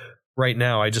it. But right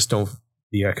now, I just don't.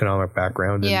 The economic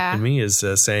background in me is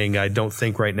saying I don't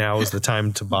think right now is the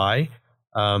time to buy.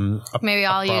 Maybe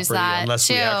I'll use that unless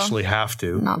too. We actually have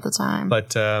to. Not the time.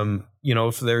 But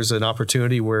if there's an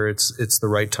opportunity where it's the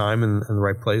right time and the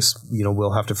right place,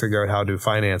 we'll have to figure out how to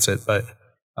finance it. But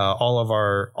all of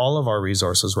our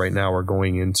resources right now are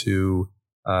going into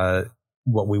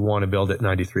what we want to build at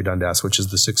 93 Dundas, which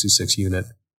is the 66 unit,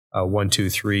 1, 2,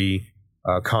 3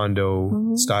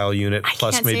 condo style unit,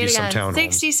 plus maybe some townhomes.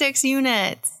 66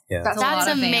 units. Yeah. That's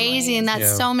amazing.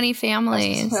 That's so many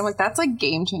families. I'm like, that's like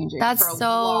game changing. That's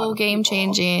so game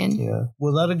changing. Yeah.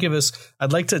 Well, that'll give us,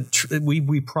 I'd like to,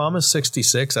 we promised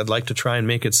 66. I'd like to try and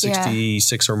make it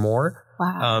 66 or more.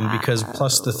 Wow. Because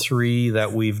plus the 3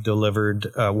 that we've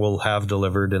delivered, will have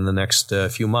delivered in the next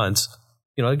few months,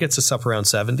 it gets us up around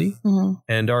 70.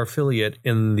 And our affiliate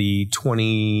in the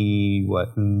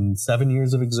 7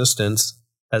 years of existence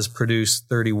has produced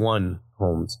 31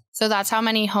 homes. So that's how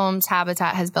many homes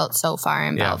Habitat has built so far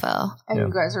in Belleville. And you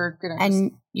guys are going to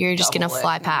and you're just going to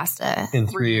fly past it. In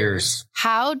 3 years.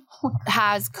 How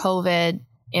has COVID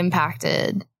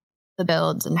impacted the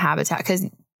builds and Habitat? Because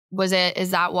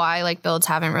is that why like builds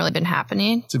haven't really been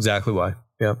happening? That's exactly why.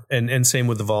 Yeah. And same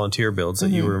with the volunteer builds that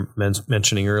you were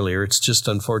mentioning earlier. It's just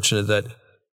unfortunate that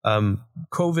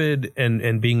COVID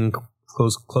and being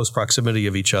close proximity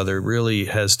of each other really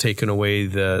has taken away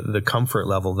the comfort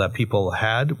level that people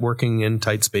had working in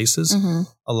tight spaces.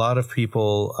 A lot of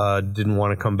people didn't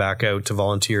want to come back out to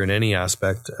volunteer in any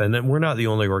aspect. And we're not the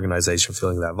only organization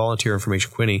feeling that. Volunteer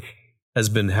Information Quinte has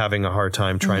been having a hard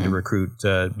time trying to recruit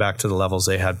back to the levels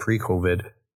they had pre-COVID.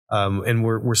 And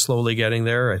we're slowly getting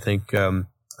there. I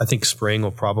think spring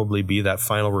will probably be that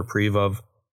final reprieve of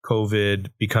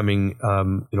COVID becoming,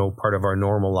 part of our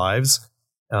normal lives.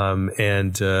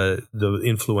 And the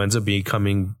influenza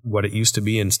becoming what it used to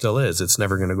be and still is. It's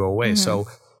never going to go away. So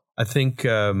I think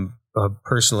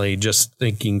personally, just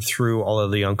thinking through all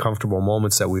of the uncomfortable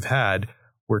moments that we've had,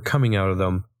 we're coming out of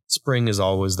them. Spring is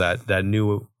always that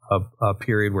new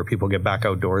period where people get back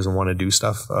outdoors and want to do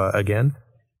stuff again.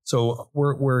 So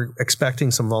we're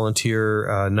expecting some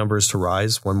volunteer numbers to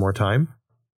rise one more time.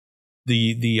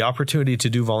 The opportunity to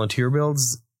do volunteer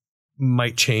builds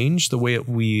might change the way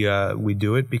we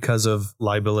do it because of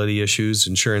liability issues,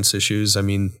 insurance issues. I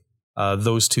mean,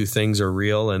 those two things are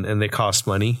real and they cost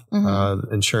money.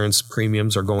 Insurance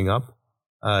premiums are going up.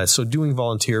 So doing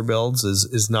volunteer builds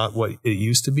is not what it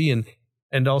used to be.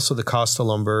 And also the cost of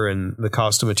lumber and the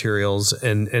cost of materials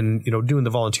and doing the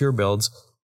volunteer builds,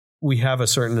 we have a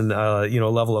certain,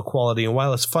 level of quality. And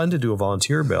while it's fun to do a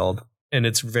volunteer build, and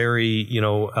it's very,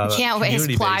 can't waste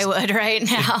plywood right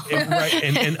now. Right.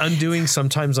 And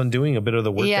sometimes undoing a bit of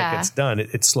the work that gets done,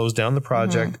 it slows down the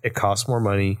project. It costs more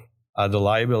money, the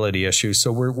liability issue.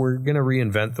 So we're going to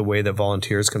reinvent the way that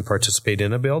volunteers can participate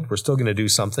in a build. We're still going to do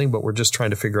something, but we're just trying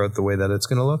to figure out the way that it's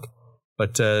going to look.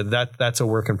 But that's a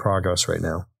work in progress right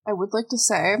now. I would like to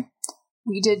say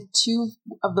we did 2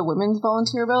 of the women's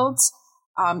volunteer builds.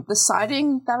 The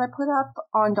siding that I put up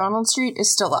on Donald Street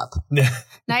is still up.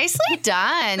 Nicely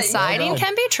done. Siding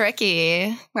can be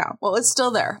tricky. Yeah, well, it's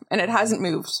still there, and it hasn't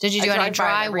moved. Did you do any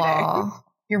drywall?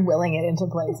 You're willing it into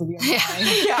place with your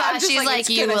mind. Yeah, she's like,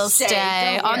 you will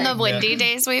stay. On the windy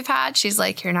days we've had, she's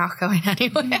like, you're not going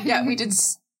anywhere. Yeah, we did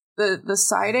the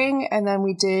siding, and then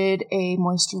we did a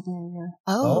moisture barrier.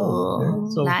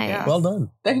 So nice. Well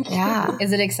done. Thank you. Yeah.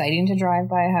 Is it exciting to drive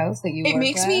by a house that you It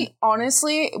makes me,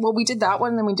 honestly, well, we did that one,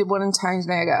 and then we did one in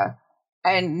Tyndonega.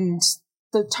 And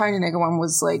the Tyndonega one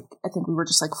was like, I think we were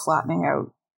just like flattening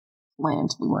out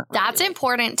land. We weren't. That's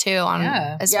important too,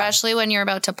 especially when you're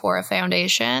about to pour a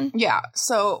foundation. Yeah.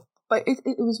 So, but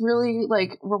it was really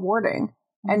like rewarding.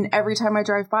 And every time I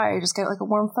drive by, I just get like a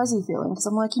warm, fuzzy feeling because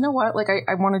I'm like, you know what? Like,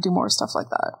 I want to do more stuff like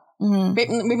that.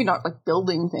 Mm-hmm. Maybe not like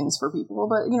building things for people,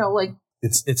 but, you know, like.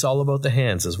 It's all about the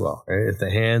hands as well, right? The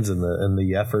hands and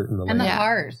the effort and the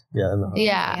heart. Yeah, and the heart.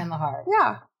 Yeah. And the heart.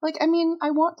 Yeah. Like, I mean,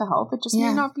 I want to help. It just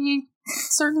may not be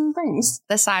certain things.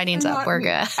 The siding's up. We're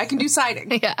good. I can do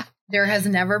siding. Yeah. There has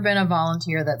never been a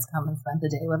volunteer that's come and spent the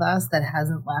day with us that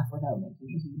hasn't left without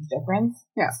making a huge difference.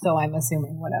 Yeah. So I'm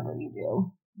assuming whatever you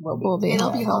do will be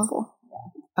helpful.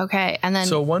 Yeah. Okay. And then.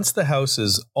 So once the house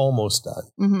is almost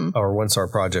done, or once our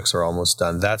projects are almost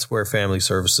done, that's where Family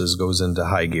Services goes into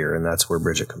high gear, and that's where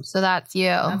Bridget comes. So that's you.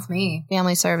 That's me.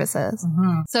 Family Services.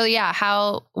 So yeah,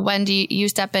 when do you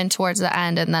step in towards the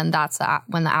end, and then that's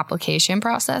when the application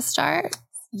process starts?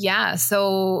 Yeah.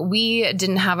 So we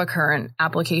didn't have a current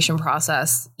application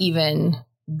process even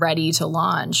ready to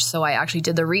launch. So I actually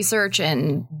did the research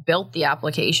and built the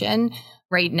application.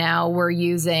 Right now we're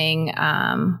using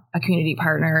a community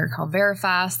partner called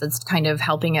Verifast that's kind of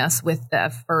helping us with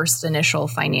the first initial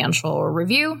financial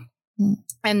review.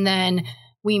 And then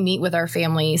we meet with our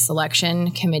family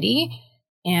selection committee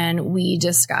and we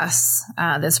discuss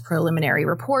this preliminary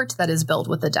report that is built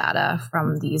with the data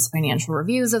from these financial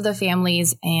reviews of the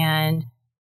families and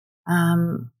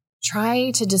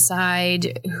try to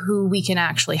decide who we can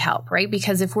actually help, right?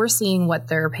 Because if we're seeing what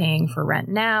they're paying for rent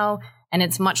now, and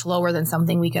it's much lower than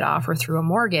something we could offer through a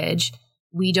mortgage,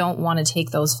 we don't want to take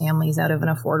those families out of an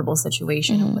affordable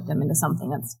situation and put them into something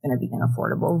that's going to be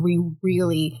unaffordable. We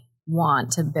really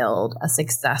want to build a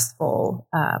successful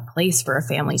place for a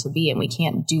family to be, and we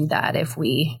can't do that if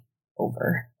we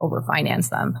overfinance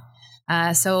them.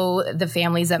 So the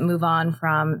families that move on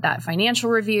from that financial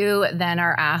review then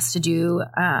are asked to do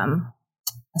a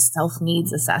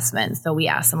self-needs assessment. So we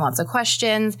ask them lots of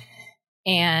questions.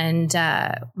 And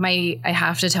I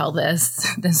have to tell this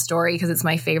story because it's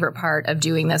my favorite part of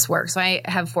doing this work. So I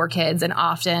have 4 kids, and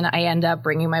often I end up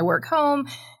bringing my work home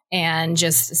and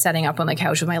just setting up on the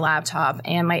couch with my laptop.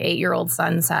 And my 8-year-old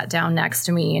son sat down next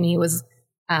to me, and he was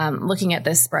looking at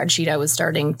this spreadsheet I was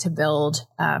starting to build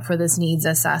for this needs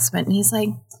assessment. And he's like,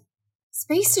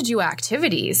 space to do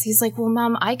activities. He's like, well,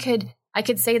 Mom, I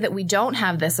could say that we don't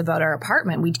have this about our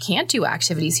apartment. We can't do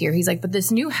activities here. He's like, but this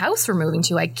new house we're moving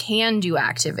to, I can do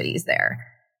activities there.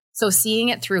 So seeing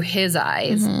it through his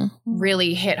eyes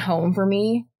really hit home for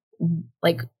me,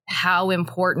 like how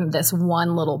important this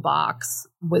one little box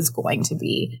was going to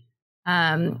be.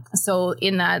 So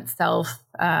in that self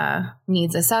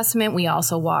needs assessment, we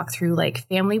also walk through like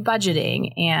family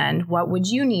budgeting and what would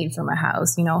you need from a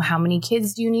house? You know, how many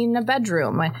kids do you need in a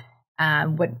bedroom?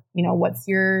 What's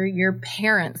your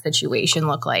parent situation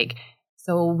look like?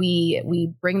 So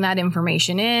we bring that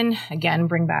information in, again,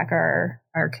 bring back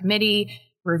our committee,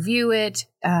 review it,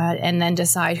 and then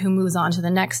decide who moves on to the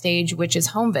next stage, which is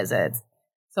home visits.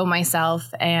 So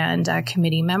myself and a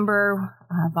committee member,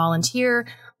 volunteer,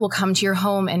 will come to your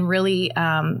home and really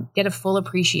get a full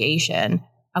appreciation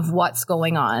of what's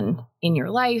going on in your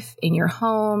life, in your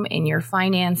home, in your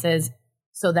finances,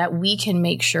 so that we can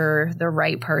make sure the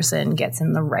right person gets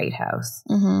in the right house.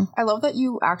 I love that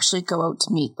you actually go out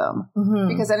to meet them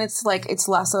because then it's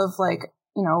less of like,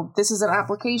 you know, this is an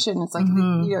application. It's like,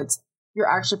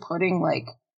 you're actually putting like,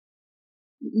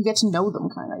 you get to know them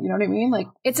kind of, you know what I mean? Like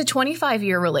it's a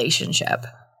 25-year relationship.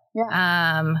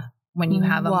 Yeah. When you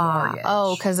have a mortgage.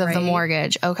 Oh, because of the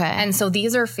mortgage. Okay. And so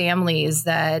these are families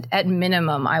that at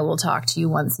minimum, I will talk to you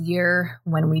once a year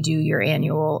when we do your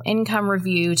annual income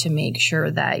review to make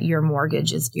sure that your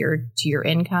mortgage is geared to your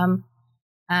income.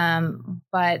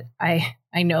 But I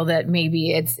know that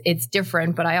maybe it's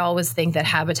different, but I always think that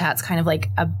Habitat's kind of like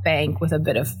a bank with a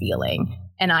bit of feeling.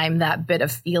 And I'm that bit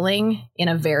of feeling in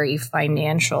a very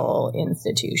financial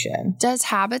institution. Does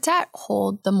Habitat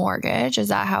hold the mortgage? Is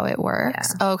that how it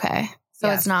works? Yeah. Okay. So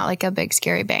it's not like a big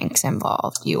scary bank's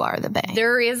involved. You are the bank.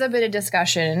 There is a bit of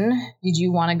discussion. Did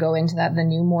you want to go into that, the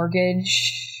new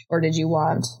mortgage, or did you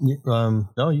want?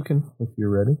 No, you can if you're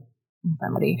ready.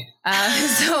 I'm ready.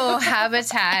 So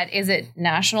Habitat, is it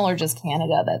national or just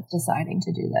Canada that's deciding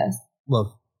to do this?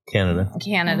 Well, Canada,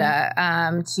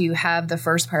 to have the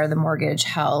first part of the mortgage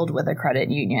held with a credit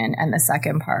union and the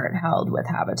second part held with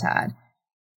Habitat,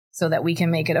 so that we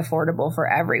can make it affordable for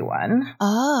everyone.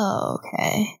 Oh,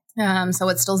 okay. So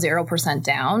it's still 0%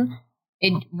 down.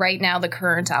 Right now, the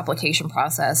current application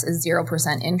process is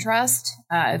 0% interest.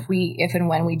 If and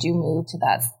when we do move to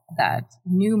that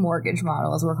new mortgage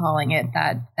model, as we're calling it,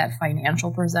 that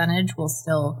financial percentage will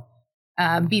still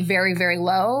be very, very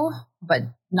low, but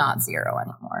not zero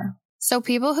anymore. So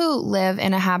people who live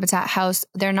in a Habitat house,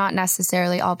 they're not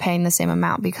necessarily all paying the same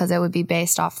amount because it would be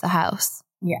based off the house.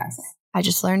 Yes. I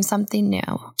just learned something new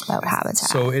about Habitat.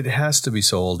 So it has to be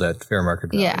sold at fair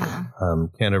market value. Yeah.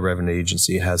 Canada Revenue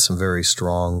Agency has some very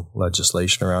strong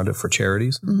legislation around it for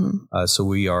charities. Mm-hmm. So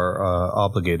we are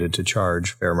obligated to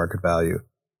charge fair market value.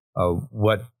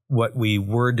 What we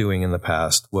were doing in the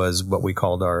past was what we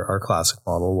called our classic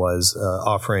model, was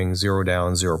offering 0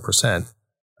 down, 0%.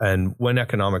 And when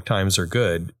economic times are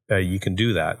good, you can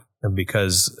do that,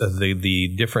 because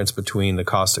the difference between the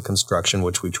cost of construction,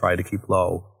 which we try to keep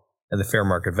low, and the fair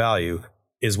market value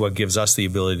is what gives us the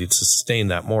ability to sustain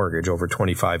that mortgage over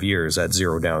 25 years at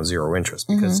 0 down, 0 interest.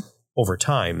 Because over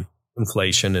time,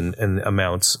 inflation and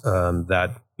amounts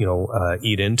that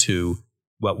eat into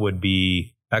what would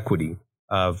be equity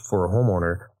for a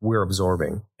homeowner, we're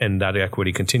absorbing, and that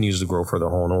equity continues to grow for the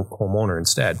homeowner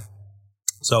instead.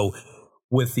 So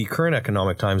with the current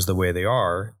economic times the way they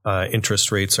are,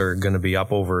 interest rates are going to be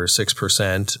up over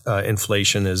 6%.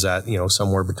 Inflation is at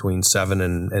somewhere between 7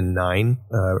 and 9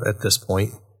 at this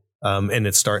point, and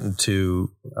it's starting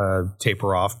to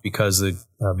taper off because the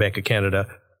Bank of Canada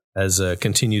has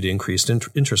continued to increase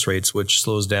interest rates, which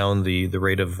slows down the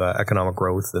rate of economic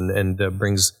growth and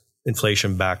brings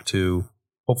inflation back to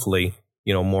hopefully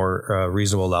more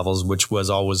reasonable levels, which was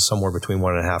always somewhere between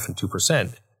 1.5% and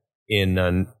 2%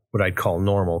 in what I'd call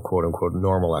normal, quote unquote,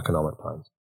 normal economic times.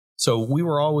 So we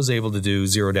were always able to do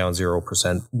 0 down,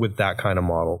 0% with that kind of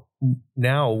model.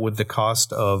 Now, with the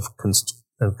cost of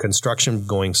construction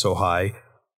going so high,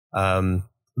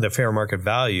 the fair market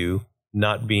value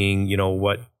not being,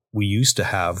 what we used to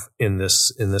have in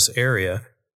this area,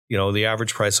 the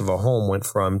average price of a home went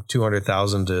from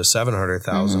 $200,000 to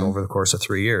 $700,000 over the course of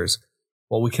 3 years.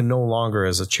 Well, we can no longer,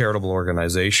 as a charitable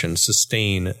organization,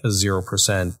 sustain a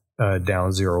 0%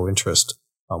 down, 0 interest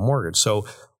mortgage. So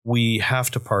we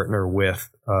have to partner with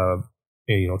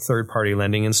third-party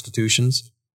lending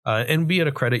institutions, and be it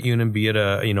a credit union, be it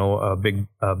a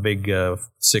big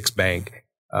six bank.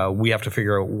 We have to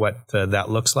figure out what that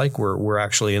looks like. We're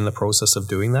actually in the process of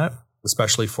doing that,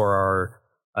 especially for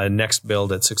our next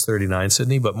build at 639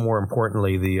 Sydney, but more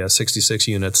importantly, the 66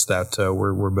 units that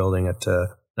we're building at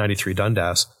 93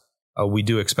 Dundas. We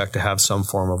do expect to have some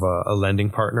form of a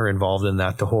lending partner involved in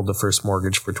that to hold the first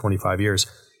mortgage for 25 years.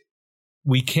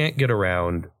 We can't get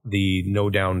around the no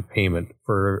down payment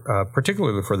for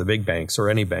particularly for the big banks or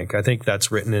any bank. I think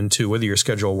that's written into whether you're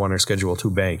Schedule 1 or Schedule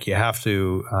 2 bank. You have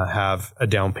to have a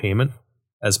down payment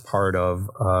as part of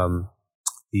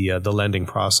the lending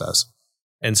process.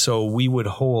 And so we would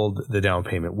hold the down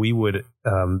payment. We would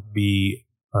be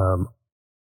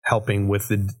helping with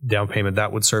the down payment.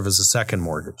 That would serve as a second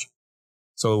mortgage.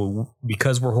 So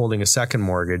because we're holding a second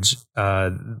mortgage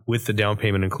with the down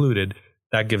payment included,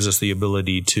 that gives us the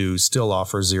ability to still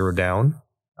offer 0 down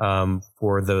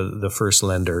for the first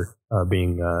lender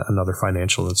being another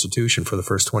financial institution for the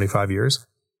first 25 years.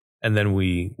 And then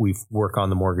we work on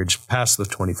the mortgage past the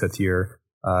 25th year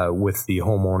with the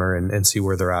homeowner and see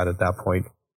where they're at that point,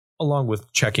 along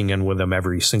with checking in with them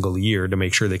every single year to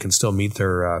make sure they can still meet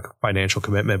their financial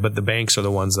commitment. But the banks are the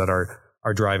ones that are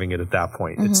driving it at that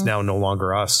point. It's now no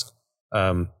longer us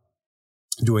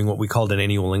doing what we called an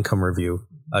annual income review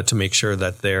to make sure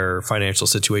that their financial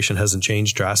situation hasn't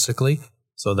changed drastically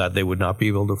so that they would not be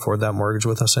able to afford that mortgage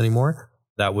with us anymore.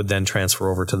 That would then transfer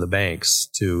over to the banks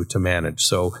to manage.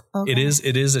 So it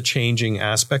is a changing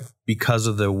aspect because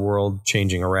of the world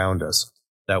changing around us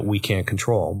that we can't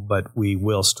control, but we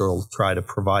will still try to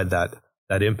provide that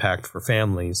impact for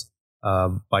families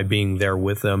by being there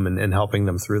with them and helping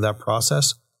them through that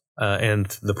process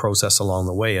and the process along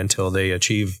the way until they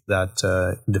achieve that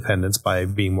independence by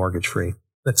being mortgage free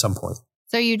at some point.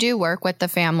 So you do work with the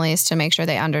families to make sure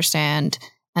they understand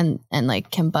and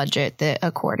like can budget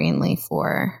accordingly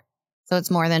for. So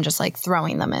it's more than just like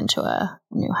throwing them into a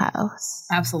new house.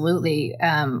 Absolutely.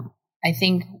 I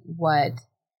think what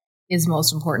is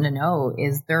most important to know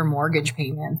is their mortgage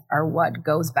payments are what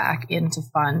goes back into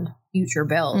fund future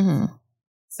bills.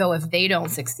 So if they don't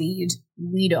succeed,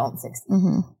 we don't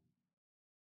succeed.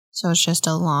 So it's just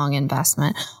a long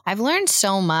investment. I've learned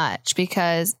so much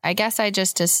because I guess I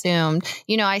just assumed,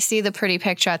 you know, I see the pretty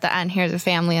picture at the end. Here's a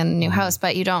family in a new house,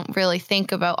 but you don't really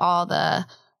think about all the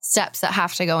steps that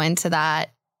have to go into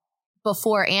that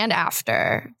before and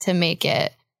after to make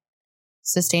it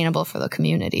sustainable for the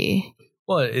community.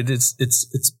 Well,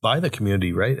 it's by the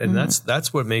community, right? And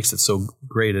that's what makes it so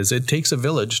great is it takes a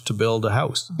village to build a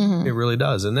house. It really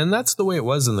does. And then that's the way it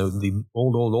was in the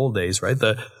old days, right?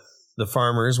 The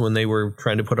farmers, when they were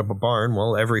trying to put up a barn,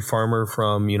 well, every farmer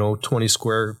from, 20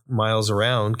 square miles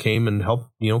around came and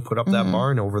helped, put up that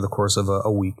barn over the course of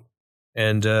a week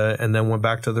and then went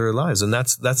back to their lives. And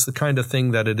that's the kind of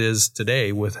thing that it is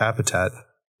today with Habitat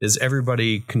is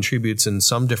everybody contributes in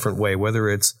some different way, whether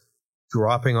it's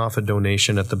dropping off a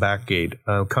donation at the back gate,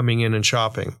 coming in and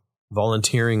shopping,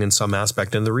 volunteering in some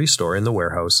aspect in the restore, in the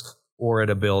warehouse, or at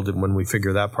a build when we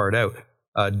figure that part out.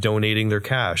 Donating their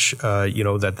cash,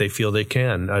 that they feel they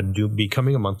can,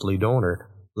 becoming a monthly donor,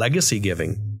 legacy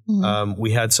giving.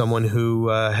 We had someone who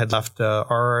had left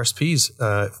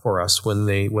RRSPs for us when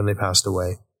they passed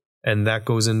away, and that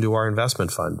goes into our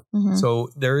investment fund. So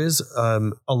there is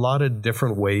a lot of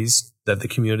different ways that the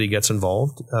community gets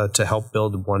involved to help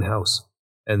build one house,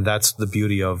 and that's the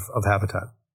beauty of Habitat.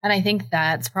 And I think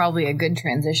that's probably a good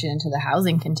transition into the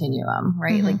housing continuum,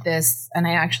 right? Like this, and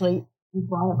I actually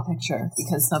brought a picture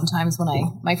because sometimes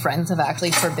when my friends have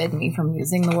actually forbidden me from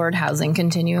using the word housing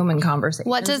continuum in conversation.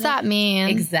 What does that mean?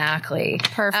 Exactly.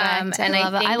 Perfect. And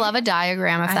I love a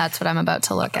diagram if that's what I'm about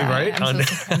to look at. Right?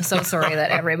 I'm so sorry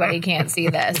that everybody can't see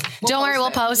this. Don't worry,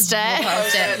 we'll post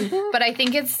it. But I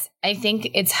think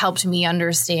it's helped me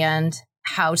understand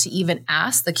how to even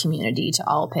ask the community to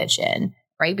all pitch in,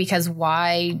 right? Because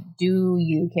why do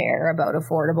you care about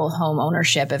affordable home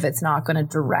ownership if it's not going to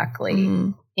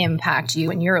directly impact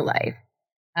you in your life?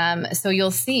 So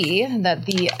you'll see that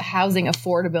the housing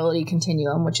affordability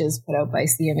continuum, which is put out by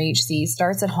CMHC,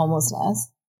 starts at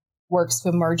homelessness, works to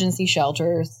emergency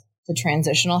shelters, to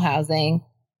transitional housing,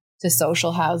 to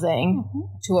social housing,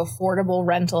 to affordable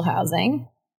rental housing,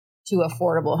 to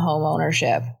affordable home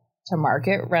ownership, to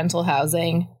market rental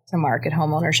housing, to market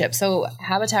home ownership. So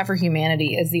Habitat for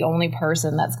Humanity is the only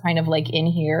person that's kind of like in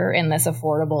here in this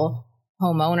affordable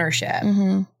home ownership.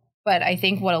 But I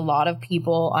think what a lot of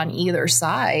people on either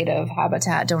side of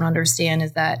Habitat don't understand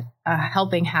is that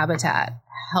helping Habitat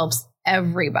helps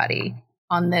everybody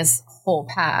on this whole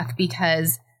path.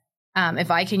 Because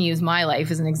if I can use my life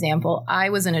as an example,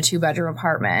 I was in a 2-bedroom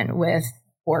apartment with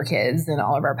 4 kids and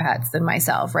all of our pets and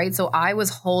myself, right? So I was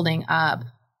holding up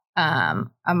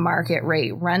a market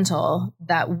rate rental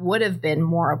that would have been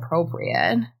more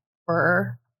appropriate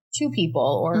for 2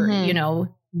 people or,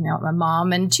 a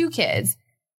mom and 2 kids.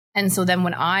 And so then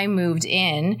when I moved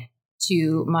in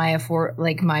to my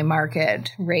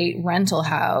market rate rental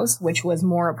house, which was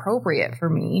more appropriate for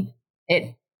me,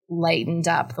 it lightened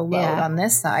up the load on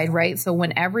this side, right? So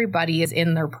when everybody is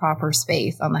in their proper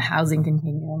space on the housing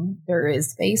continuum, there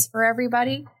is space for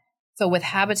everybody. So with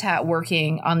Habitat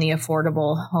working on the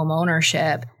affordable home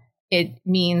ownership, it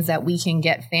means that we can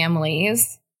get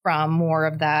families from more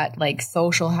of that like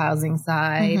social housing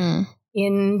side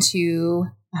into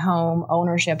home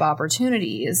ownership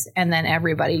opportunities, and then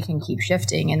everybody can keep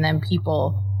shifting, and then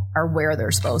people are where they're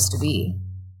supposed to be.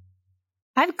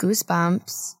 I have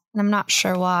goosebumps, and I'm not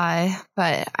sure why,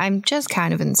 but I'm just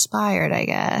kind of inspired, I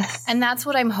guess. And that's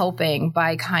what I'm hoping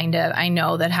by I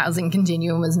know that housing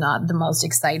continuum is not the most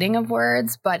exciting of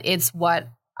words, but it's what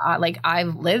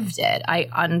I've lived it. I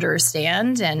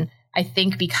understand, and I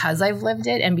think because I've lived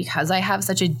it and because I have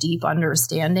such a deep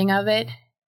understanding of it,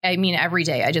 I mean, every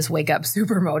day I just wake up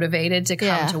super motivated to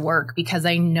come to work because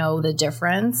I know the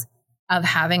difference of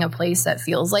having a place that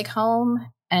feels like home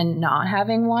and not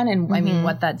having one. And I mean,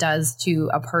 what that does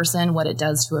to a person, what it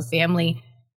does to a family,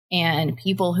 and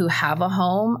people who have a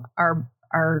home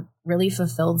are really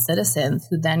fulfilled citizens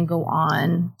who then go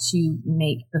on to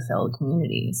make fulfilled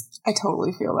communities. I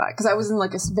totally feel that because I was in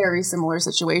like a very similar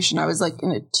situation. I was like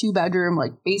in a 2-bedroom,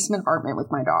 like basement apartment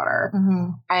with my daughter.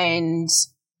 And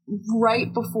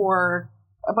right before,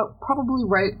 probably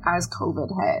right as COVID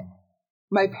hit,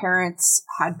 my parents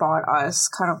had bought us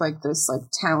kind of like this like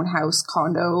townhouse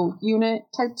condo unit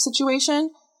type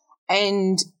situation.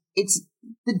 And it's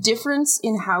the difference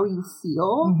in how you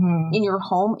feel in your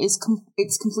home it's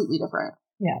completely different.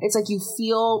 Yeah. It's like you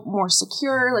feel more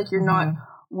secure. Like you're not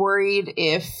worried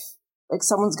if like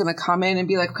someone's going to come in and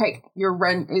be like, okay, your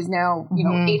rent is now,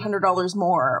 $800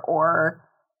 more, or,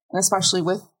 and especially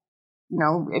with,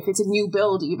 if it's a new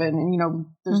build even, and,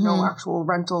 there's no actual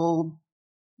rental,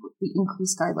 the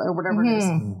increase guideline or whatever it is.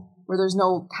 where there's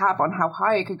no cap on how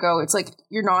high it could go. It's like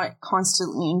you're not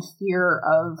constantly in fear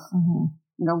of,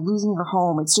 losing your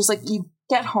home. It's just like you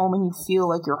get home and you feel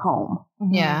like you're home.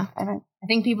 Yeah. And I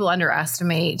think people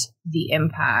underestimate the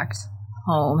impact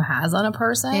home has on a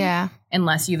person. Yeah.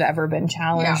 Unless you've ever been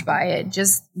challenged by it.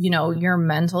 Just, your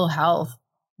mental health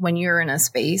when you're in a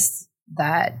space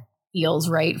that feels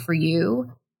right for you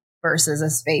versus a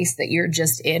space that you're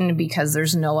just in because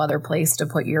there's no other place to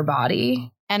put your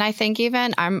body. And I think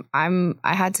even I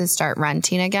had to start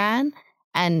renting again.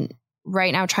 And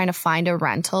right now trying to find a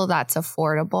rental that's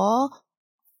affordable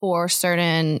for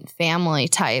certain family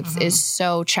types is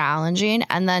so challenging.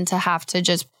 And then to have to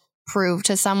just prove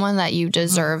to someone that you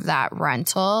deserve that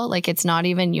rental, like it's not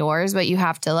even yours, but you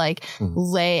have to like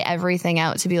lay everything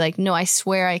out to be like, no, I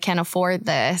swear I can afford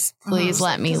this. Please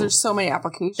let me. There's so many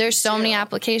applications. There's so many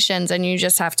applications and you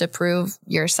just have to prove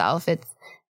yourself.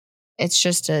 It's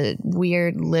just a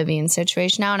weird living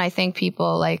situation now. And I think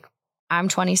people like, I'm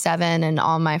 27 and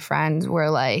all my friends were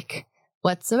like,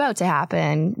 what's about to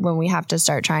happen when we have to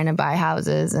start trying to buy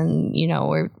houses? And,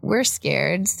 we're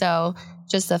scared. So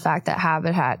just the fact that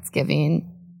Habitat's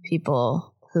giving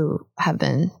people who have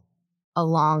been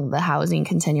along the housing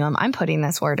continuum, I'm putting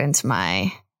this word into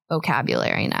my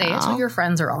vocabulary now. Say it till your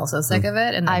friends are also sick of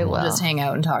it, and then we'll just hang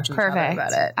out and talk to each other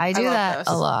about it. I do that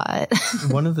a lot.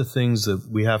 One of the things that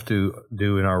we have to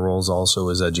do in our roles also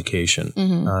is education.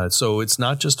 So it's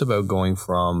not just about going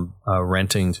from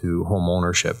renting to home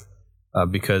ownership,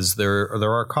 because there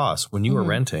are costs. When you are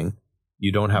renting,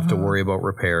 you don't have to worry about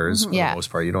repairs for the most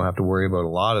part. You don't have to worry about a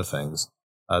lot of things.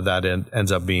 That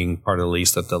ends up being part of the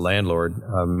lease that the landlord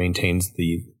maintains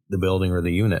the building or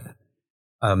the unit.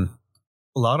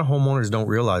 A lot of homeowners don't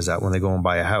realize that when they go and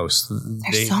buy a house.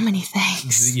 There's so many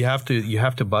things. You have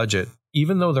to budget.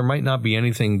 Even though there might not be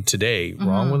anything today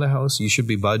wrong with a house, you should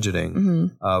be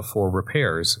budgeting for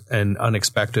repairs and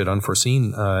unexpected,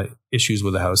 unforeseen issues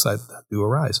with the house that do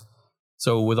arise.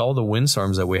 So with all the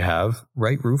windstorms that we have,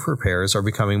 roof repairs are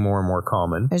becoming more and more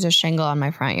common. There's a shingle on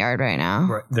my front yard right now.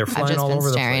 Right. They're flying all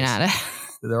over the place. I've just been staring at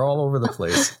it. They're all over the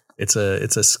place. It's an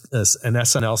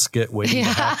SNL skit waiting to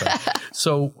happen.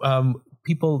 So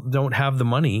people don't have the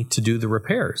money to do the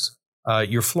repairs.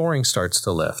 Your flooring starts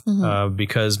to lift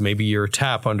because maybe your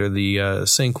tap under the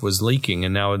sink was leaking,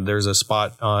 and now there's a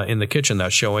spot in the kitchen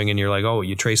that's showing, and you're like, oh,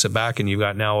 you trace it back, and you've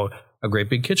got now a great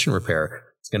big kitchen repair.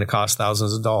 It's going to cost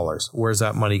thousands of dollars. Where's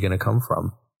that money going to come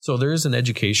from? So there is an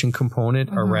education component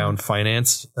around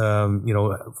finance,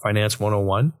 finance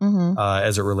 101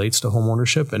 as it relates to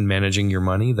homeownership and managing your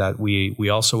money that we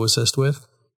also assist with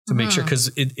to make sure,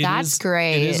 because that's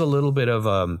great. It is a little bit of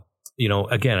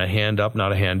again, a hand up,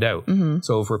 not a hand out.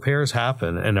 So if repairs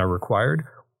happen and are required,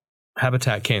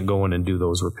 Habitat can't go in and do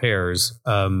those repairs,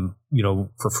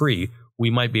 for free.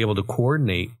 We might be able to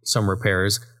coordinate some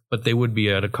repairs, but they would be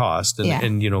at a cost.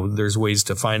 And there's ways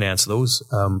to finance those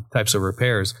types of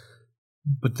repairs.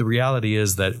 But the reality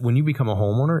is that when you become a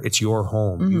homeowner, it's your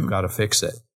home. You've got to fix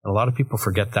it. And a lot of people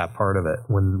forget that part of it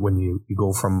when you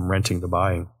go from renting to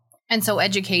buying. And so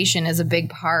education is a big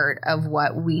part of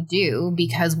what we do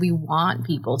because we want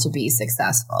people to be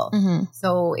successful.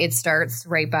 So it starts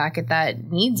right back at that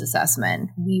needs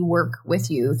assessment. We work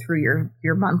with you through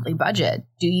your monthly budget.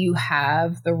 Do you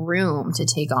have the room to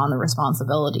take on the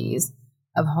responsibilities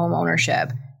of home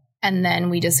ownership? And then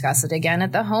we discuss it again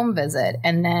at the home visit.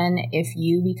 And then if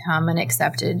you become an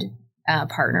accepted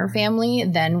partner family,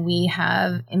 then we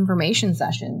have information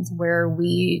sessions where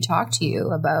we talk to you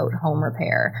about home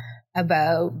repair,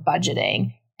 about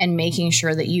budgeting, and making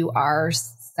sure that you are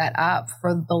set up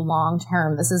for the long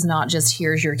term. This is not just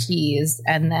here's your keys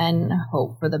and then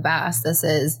hope for the best. This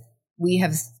is, we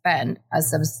have spent a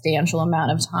substantial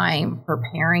amount of time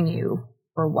preparing you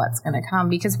for what's going to come,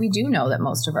 because we do know that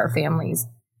most of our families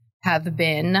have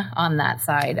been on that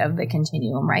side of the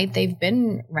continuum, right? They've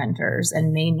been renters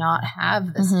and may not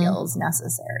have the skills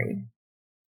necessary.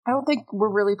 I don't think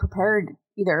we're really prepared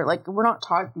either. Like, we're not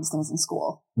taught these things in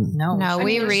school. No,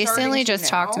 we recently just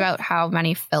talked about how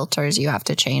many filters you have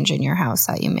to change in your house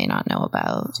that you may not know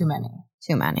about. Too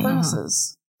many.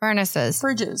 Furnaces.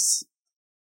 Fridges.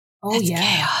 Oh, it's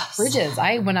chaos.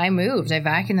 Fridges. When I moved, I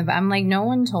vacuumed I'm like, no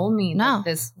one told me that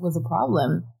this was a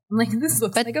problem. I'm like, this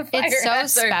looks like a fire hazard.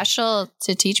 It's so special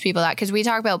to teach people that, because we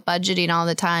talk about budgeting all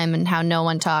the time and how no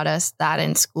one taught us that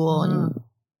in school. And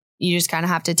you just kind of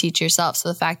have to teach yourself. So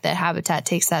the fact that Habitat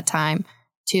takes that time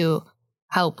to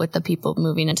help with the people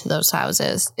moving into those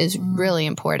houses is really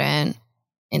important.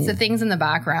 It's the things in the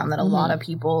background that a lot of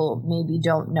people maybe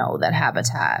don't know that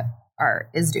Habitat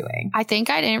is doing. I think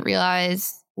I didn't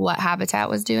realize what Habitat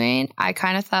was doing. I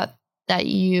kind of thought that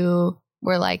you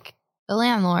were like the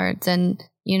landlords. And,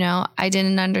 you know, I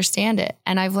didn't understand it.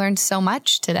 And I've learned so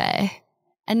much today.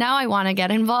 And now I want to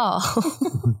get involved.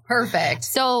 Perfect.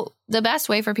 So the best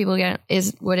way for people to get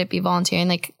is, would it be volunteering?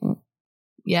 Like,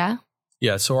 yeah.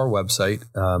 Yeah. So our website has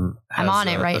I'm on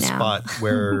it right a now. spot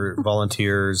where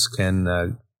volunteers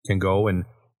can go and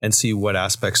see what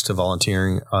aspects to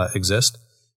volunteering exist.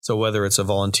 So whether it's a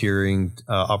volunteering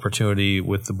opportunity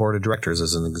with the board of directors,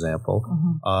 as an example,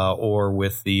 or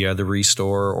with the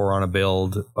restore or on a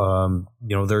build,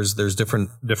 you know, there's different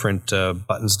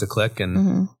buttons to click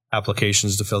and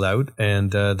applications to fill out,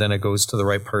 and then it goes to the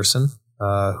right person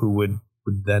who would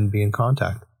then be in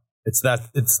contact.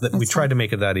 We tried to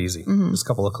make it that easy. Just a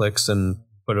couple of clicks and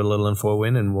put a little info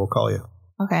in, and we'll call you.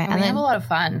 Okay. And we have a lot of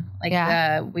fun. Like,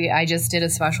 I just did a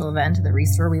special event at the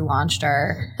Restore. We launched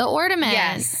the ornament.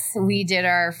 Yes. We did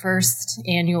our first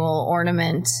annual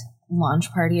ornament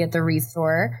launch party at the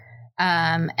Restore.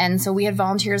 And so we had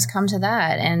volunteers come to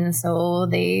that. And so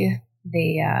they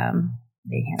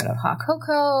handed out hot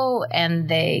cocoa and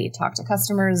they talked to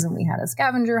customers, and we had a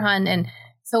scavenger hunt. And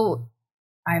so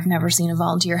I've never seen a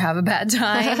volunteer have a bad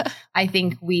time. I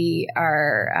think we're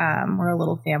a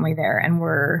little family there, and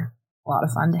we're a lot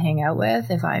of fun to hang out with,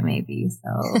 if I may be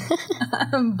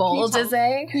so bold to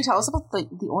say. Can you tell us about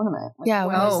the ornament? Like,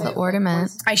 what is the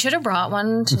ornament? I should have brought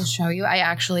one to show you. I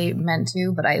actually meant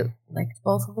to, but I liked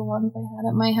both of the ones I had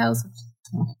at my house.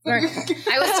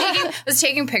 I was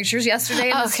taking pictures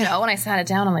yesterday in the snow, and I sat it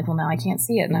down. I'm like, well, now I can't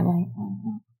see it. And I'm like,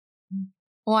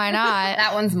 why not?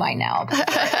 That one's mine now.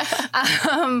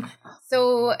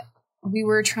 So we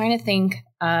were trying to think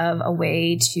of a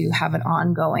way to have an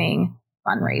ongoing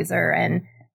fundraiser, and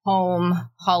home,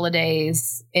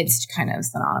 holidays, it's kind of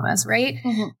synonymous, right?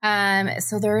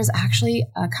 So there's actually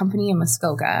a company in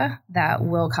Muskoka that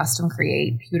will custom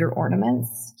create pewter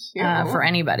ornaments for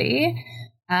anybody.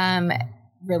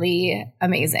 Really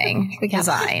amazing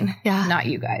design. Yeah. Not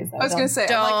you guys, though. I was going to say,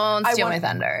 don't steal my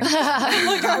thunder.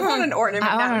 I want an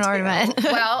ornament. I want an ornament.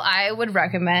 Well, I would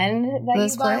recommend that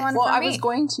you buy one. Well, for I me. was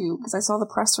going to, because I saw the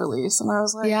press release and I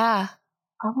was like,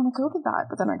 I want to go to that,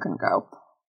 but then I couldn't go.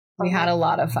 We had a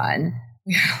lot of fun.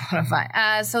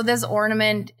 So this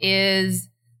ornament is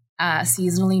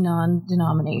seasonally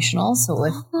non-denominational. So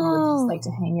if you would just like to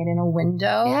hang it in a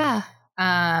window,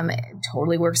 it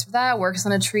totally works for that. Works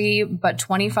on a tree, but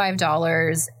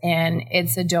 $25, and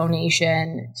it's a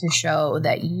donation to show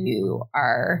that you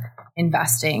are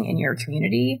investing in your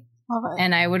community. Love it.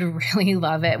 And I would really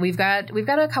love it. We've got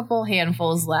a couple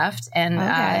handfuls left,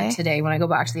 and today when I go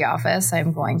back to the office,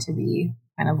 I'm going to be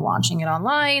kind of launching it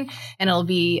online, and it'll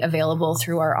be available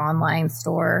through our online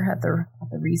store at the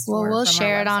Restore. Well, we'll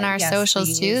share it on our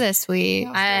socials too this week.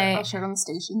 I'll share it on the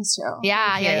stations too.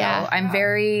 Yeah.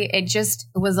 It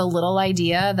was a little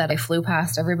idea that I flew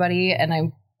past everybody, and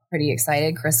I'm pretty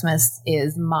excited. Christmas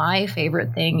is my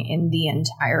favorite thing in the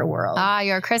entire world.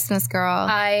 You're a Christmas girl.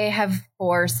 I have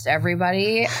forced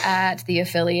everybody at the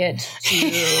affiliate to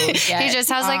get He just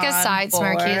has like a side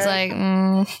smirk. He's like,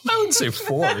 I wouldn't say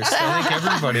forced. I think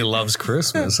everybody loves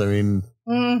Christmas. I mean,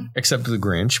 except the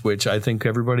Grinch, which I think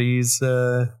everybody's, we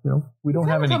don't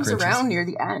have any Grinches. It comes around near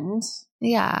the end.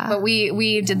 Yeah. But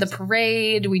we did the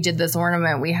parade. We did this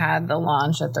ornament. We had the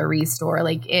launch at the Restore.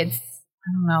 Like, I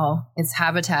don't know, it's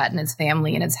habitat and it's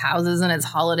family and it's houses and it's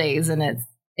holidays, and it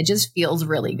just feels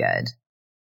really good.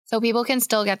 So people can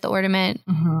still get the ornament.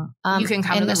 You can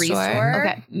come to the Restore.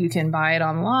 Okay. You can buy it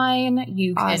online.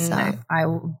 You can.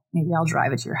 I'll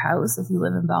drive it to your house if you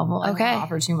live in Belleville. I won't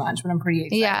offer too much, but I'm pretty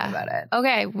excited about it.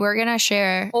 Okay, we're gonna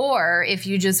share. Or if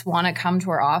you just want to come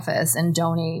to our office and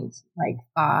donate like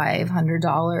 $500,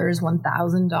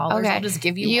 $1,000, I'll just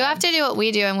give you. You have to do what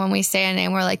we do, and when we say a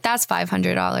name, we're like, "That's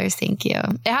 $500. Thank you."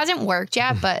 It hasn't worked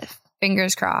yet, but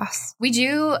fingers crossed. We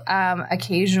do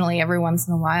occasionally, every once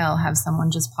in a while, have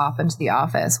someone just pop into the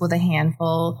office with a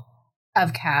handful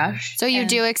of cash. So you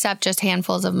do accept just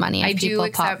handfuls of money if I people do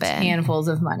accept pop in. handfuls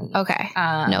of money. Okay.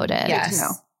 Noted.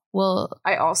 Yes. Well,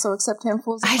 I also accept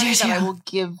handfuls of money that I will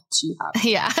give to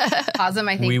Hastings. Yeah. Cosm,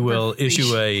 I think we will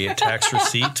issue a tax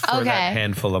receipt for that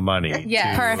handful of money.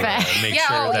 Yeah. Perfect. Make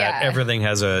sure that everything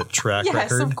has a track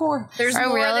record. Yes, of course. There's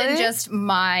more than just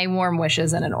my warm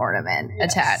wishes and an ornament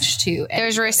attached to it.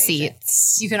 There's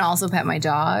receipts. You can also pet my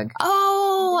dog.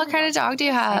 Oh, what kind of dog do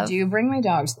you have? I do bring my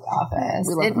dog to the office.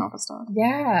 We love an office dog.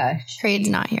 Yeah. Creed's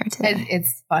not here today.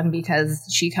 It's fun because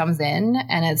she comes in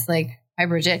and it's like, hi,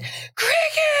 Bridget. Cricket!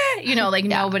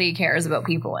 Nobody cares about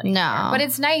people anymore. No. But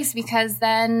it's nice because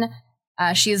then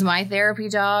she is my therapy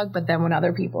dog, but then when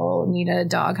other people need a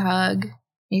dog hug,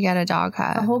 you get a dog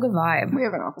hug. A whole good vibe. We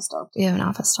have an office dog. We have an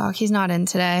office dog. He's not in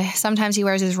today. Sometimes he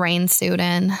wears his rain suit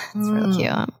in. It's really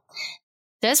cute.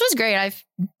 This was great.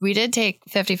 We did take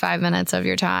 55 minutes of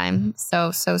your time.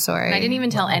 So sorry. And I didn't even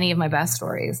tell any of my best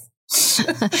stories.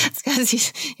 It's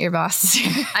because your boss is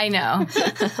here. I know.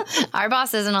 Our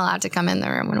boss isn't allowed to come in the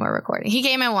room when we're recording. He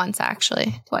came in once,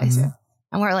 actually. Twice. Yeah.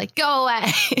 And we're like, go away.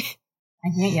 I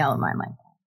can't yell at mine like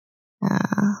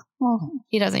that. Well,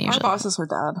 he doesn't usually. Our boss is her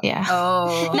dad. Yeah.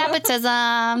 Oh.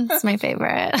 Nepotism. It's my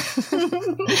favorite.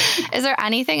 Is there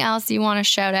anything else you want to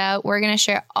shout out? We're going to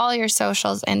share all your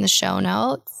socials in the show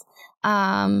notes.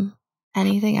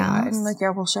 Anything else?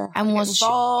 And we'll share. And we'll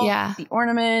the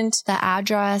ornament, the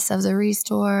address of the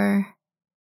restore.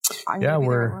 Yeah,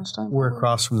 we're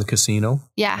across from the casino.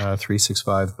 Yeah.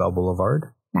 365 Bell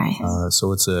Boulevard. Nice.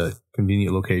 So it's a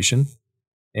convenient location.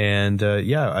 And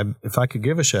if I could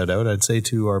give a shout out, I'd say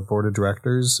to our board of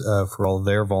directors for all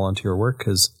their volunteer work,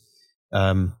 because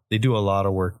they do a lot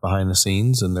of work behind the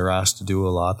scenes and they're asked to do a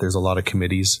lot. There's a lot of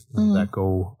committees that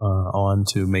go on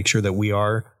to make sure that we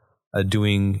are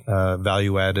doing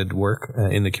value added work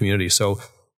in the community. So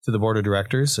to the board of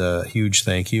directors, a huge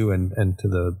thank you, and to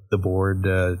the board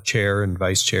chair and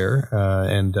vice chair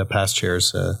and past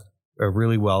chairs, a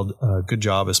really good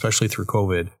job, especially through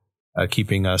COVID.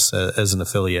 Keeping us as an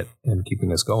affiliate and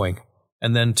keeping us going.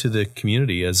 And then to the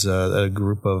community as a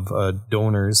group of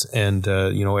donors and,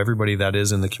 everybody that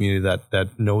is in the community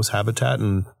that knows Habitat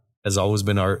and has always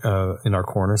been in our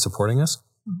corner supporting us.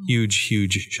 Mm-hmm.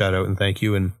 Huge shout out and thank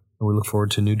you. And we look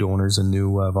forward to new donors and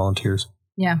new volunteers.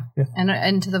 Yeah.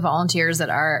 And to the volunteers that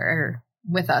are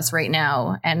with us right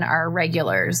now and our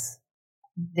regulars,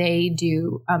 they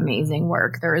do amazing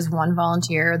work. There is one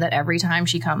volunteer that every time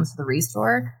she comes to the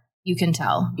restore, you can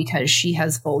tell because she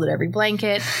has folded every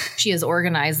blanket, she has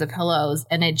organized the pillows,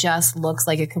 and it just looks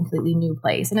like a completely new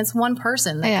place. And it's one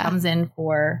person that comes in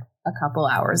for a couple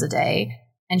hours a day,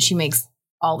 and she makes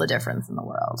all the difference in the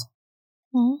world.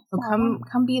 Mm-hmm. So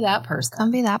come be that person.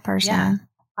 Come be that person. Yeah.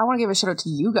 I want to give a shout out to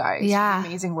you guys. Yeah. For the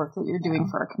amazing work that you're doing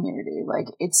for our community. Like,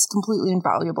 it's completely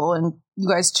invaluable, and you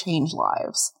guys change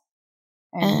lives.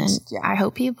 And I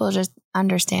hope people just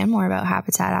understand more about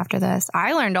Habitat after this.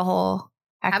 I learned a whole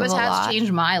Habitat's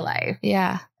changed my life.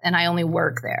 Yeah. And I only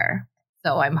work there.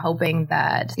 So I'm hoping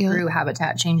that through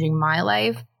Habitat changing my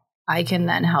life, I can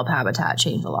then help Habitat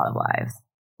change a lot of lives.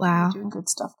 Wow. You're doing good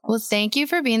stuff, guys. Well, thank you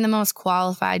for being the most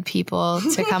qualified people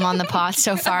to come on the pod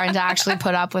so far and to actually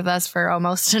put up with us for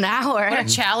almost an hour. What a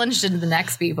challenge to the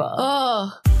next people.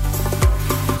 Oh.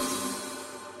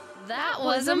 That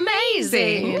was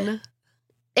amazing.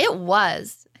 It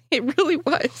was. It really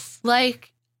was.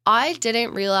 Like, I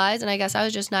didn't realize, and I guess I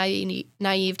was just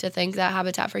naive to think that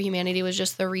Habitat for Humanity was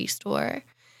just the restore.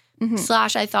 Mm-hmm.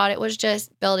 / I thought it was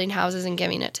just building houses and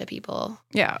giving it to people.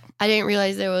 Yeah. I didn't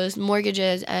realize there was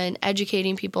mortgages and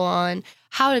educating people on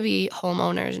how to be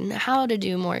homeowners and how to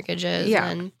do mortgages. Yeah.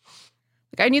 And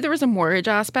I knew there was a mortgage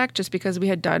aspect just because we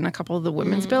had done a couple of the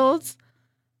women's builds.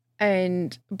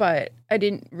 But I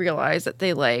didn't realize that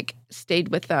they stayed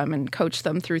with them and coached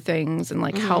them through things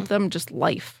and helped them just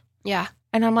life. Yeah.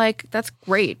 And I'm like, that's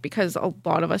great because a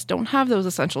lot of us don't have those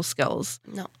essential skills.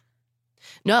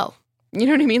 No. You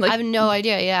know what I mean? I have no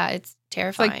idea. Yeah, it's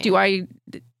terrifying.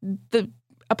 The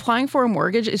applying for a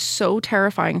mortgage is so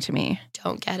terrifying to me.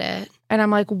 Don't get it. And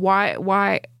I'm like, why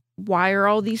are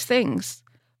all these things?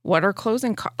 What are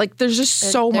closing costs? There's just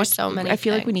so much. So many I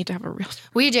feel things. like we need to have a real.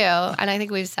 We do. And I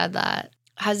think we've said that.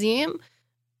 Hazim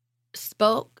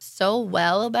spoke so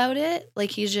well about it.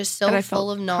 He's just so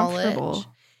full of knowledge.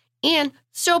 And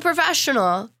so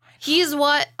professional. He's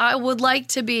what I would like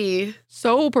to be.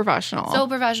 So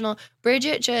professional.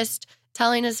 Bridget just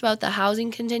telling us about the housing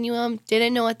continuum.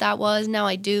 Didn't know what that was. Now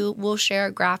I do. We'll share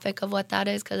a graphic of what that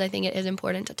is because I think it is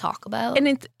important to talk about.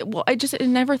 And I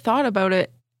never thought about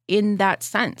it in that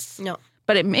sense. No.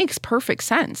 But it makes perfect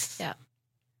sense. Yeah.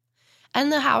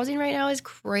 And the housing right now is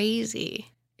crazy.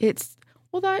 It's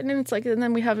that, and it's and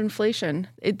then we have inflation.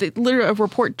 It literally, a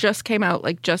report just came out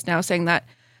just now saying that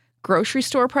grocery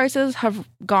store prices have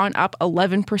gone up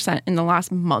 11% in the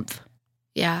last month.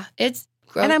 Yeah, it's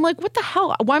and I'm like, what the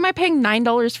hell? Why am I paying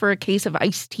 $9 for a case of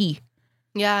iced tea?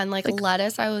 Yeah, and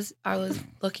lettuce, I was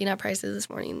looking at prices this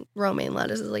morning. Romaine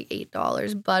lettuce is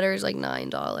 $8. Butter is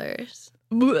 $9.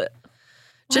 Blech.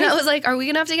 Jeanette was like, are we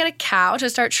going to have to get a cow to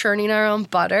start churning our own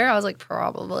butter? I was like,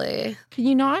 probably. Can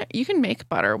you not? You can make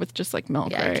butter with just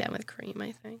milk, yeah, right? I can with cream,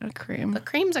 I think. Cream. But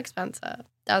cream's expensive.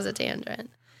 That was a tangent.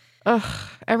 Ugh,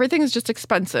 everything is just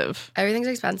expensive. Everything's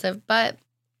expensive, but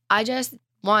I just,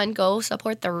 go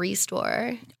support the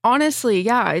restore. Honestly,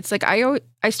 yeah. It's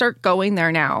I start going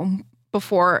there now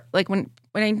before, when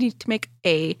I need to make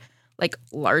a,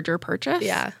 larger purchase.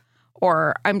 Yeah.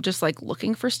 Or I'm just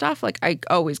looking for stuff. I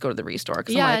always go to the restore.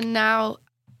 Yeah, and now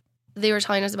they were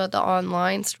telling us about the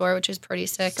online store, which is pretty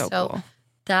sick. So cool.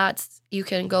 you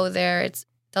can go there. It's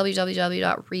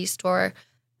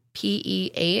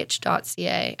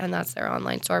www.restorepeh.ca, and that's their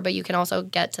online store. But you can also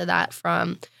get to that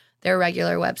from their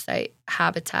regular website,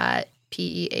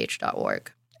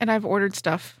 habitatpeh.org. And I've ordered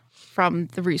stuff from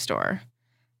the Restore,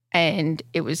 and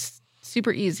it was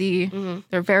super easy. Mm-hmm.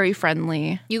 They're very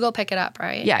friendly. You go pick it up,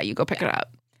 right? Yeah, you go pick it up.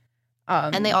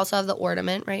 And they also have the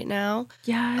ornament right now.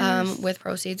 Yes. With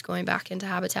proceeds going back into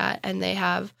Habitat. And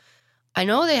I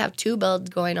know they have 2 builds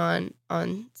going on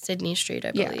Sydney Street,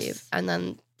 I believe. Yes. And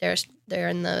then they're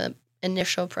in the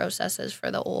initial processes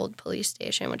for the old police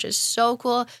station, which is so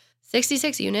cool.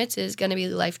 66 units is going to be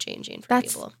life-changing for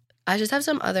people. I just have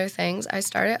some other things. I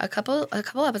started a couple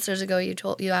episodes ago. You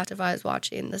after I was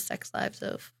watching The Sex Lives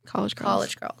of College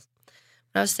Girls.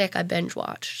 When I was sick, I binge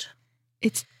watched.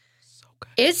 It's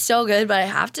It's so good, but I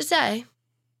have to say,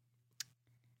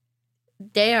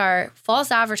 they are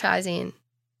false advertising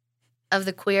of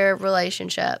the queer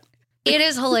relationship. It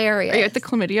is hilarious. Are you at the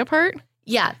chlamydia part?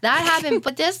 Yeah, that happened.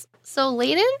 But so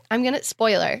Layden,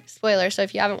 spoiler. So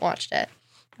if you haven't watched it,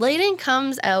 Layden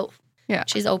comes out. Yeah.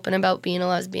 She's open about being a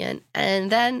lesbian.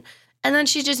 And then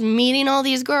she's just meeting all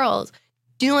these girls,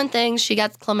 doing things. She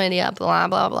gets chlamydia, blah,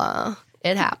 blah, blah.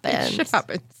 It happens. Shit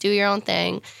happens. Do your own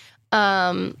thing.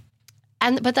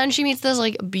 But then she meets this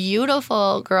like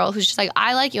beautiful girl who's just like,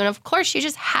 I like you. And of course, she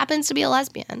just happens to be a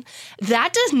lesbian.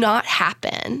 That does not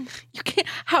happen. You can't.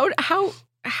 How?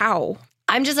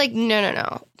 I'm just like,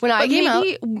 no. When I came out.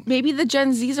 Maybe the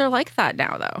Gen Zs are like that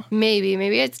now, though. Maybe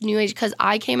it's new age because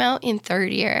I came out in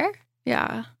 3rd year.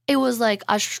 Yeah. It was like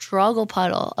a struggle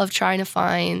puddle of trying to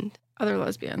find other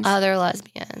lesbians. I'm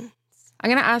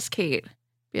going to ask Kate,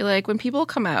 be like, when people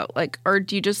come out, like, or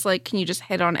do you just like, can you just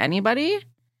hit on anybody?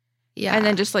 Yeah. And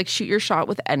then just like shoot your shot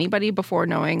with anybody before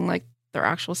knowing like their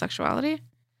actual sexuality?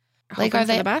 Like, are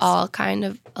they all kind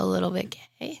of a little bit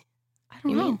gay? I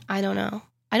don't know. I don't know.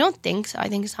 I don't think so. I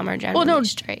think some are generally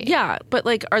straight. Yeah, but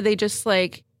like, are they just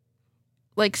like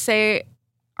say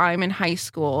I'm in high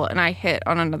school and I hit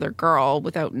on another girl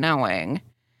without knowing,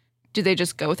 do they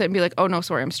just go with it and be like, oh no,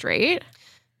 sorry, I'm straight?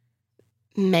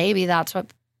 Maybe that's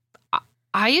what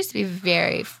I used to be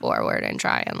very forward and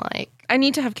try and like. I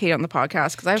need to have Kate on the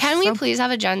podcast because Can we please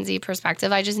have a Gen Z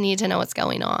perspective? I just need to know what's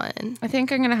going on. I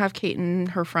think I'm going to have Kate and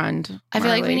her friend. I feel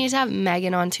like we need to have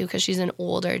Megan on too because she's an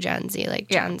older Gen Z, like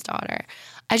Jen's daughter.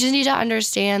 I just need to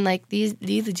understand like these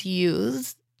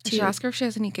youths. I should ask her if she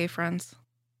has any gay friends.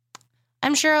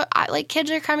 I'm sure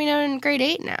kids are coming out in grade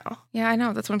 8 now. Yeah, I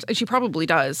know. That's what I'm saying. She probably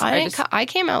does. I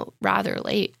came out rather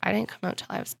late. I didn't come out till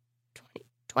I was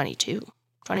 22.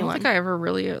 21. I don't think I ever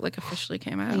really like officially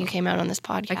came out. And you came out on this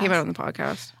podcast. I came out on the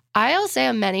podcast. I'll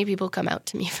say many people come out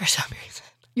to me for some reason.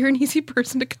 You're an easy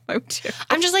person to come out to.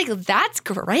 I'm just like, that's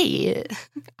great.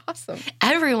 Awesome.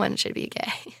 Everyone should be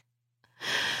gay.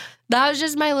 That was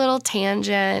just my little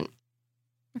tangent.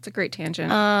 That's a great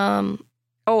tangent.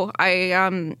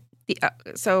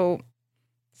 So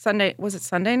Sunday, was it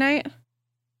Sunday night?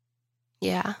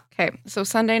 Yeah. Okay. So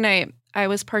Sunday night, I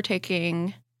was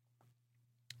partaking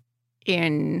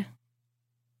in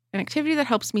an activity that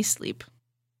helps me sleep.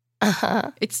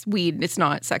 Uh-huh. It's weed. It's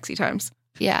not sexy times.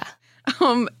 Yeah.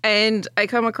 And I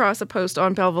come across a post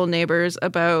on Belleville Neighbors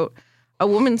about a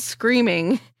woman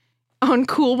screaming on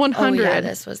Cool 100. Oh, yeah,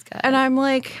 this was good. And I'm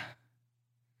like,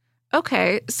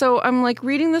 okay. So I'm like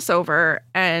reading this over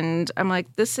and I'm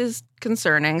like, this is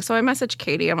concerning. So I message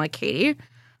Katie. I'm like, Katie,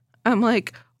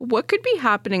 what could be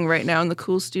happening right now in the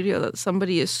Cool studio that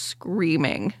somebody is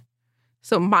screaming?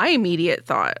 So my immediate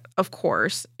thought, of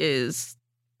course, is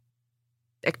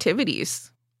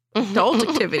activities, adult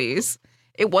activities.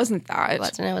 It wasn't that. It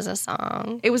wasn't. It was a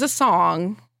song. It was a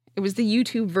song. It was the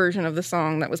YouTube version of the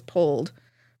song that was pulled.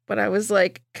 But I was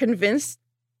like convinced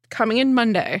coming in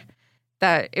Monday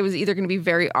that it was either going to be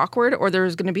very awkward or there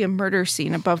was going to be a murder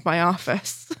scene above my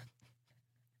office.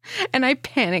 And I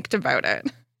panicked about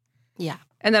it. Yeah.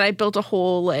 And then I built a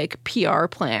whole like PR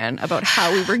plan about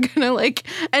how we were going to like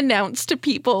announce to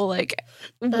people like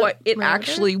what it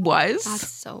actually was. That's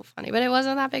so funny. But it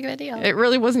wasn't that big of a deal. It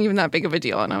really wasn't even that big of a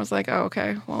deal. And I was like, oh,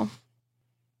 okay, well,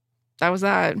 that was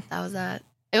that. That was that.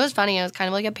 It was funny. It was kind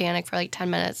of like a panic for like 10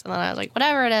 minutes. And then I was like,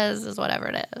 whatever it is whatever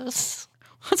it is.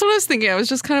 That's what I was thinking. I was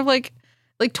just kind of like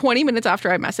 20 minutes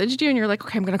after I messaged you and you're like,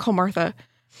 okay, I'm going to call Martha.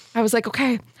 I was like,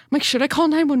 okay. I'm like, should I call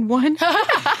 911?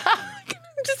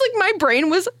 Just like my brain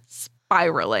was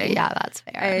spiraling. Yeah, that's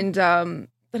fair. And then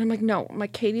I'm like, no. I'm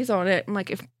like, Katie's on it. I'm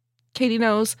like, if Katie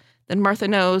knows, then Martha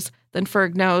knows, then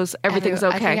Ferg knows. Everything's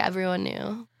okay. I think everyone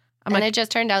knew. And it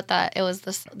just turned out that it was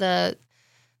the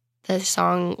the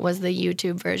song was the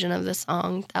YouTube version of the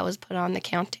song that was put on the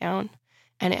countdown,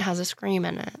 and it has a scream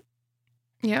in it.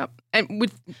 Yep. And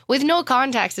with no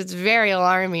context, it's very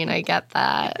alarming. I get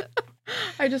that.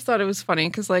 I just thought it was funny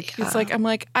because, like, it's like, I'm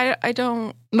like, I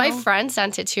don't. My friend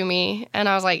sent it to me, and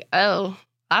I was like, oh,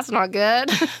 that's not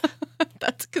good.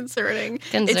 That's concerning.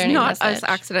 It's not us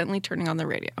accidentally turning on the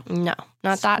radio. No,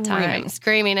 not that time.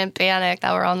 Screaming in panic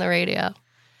that we're on the radio.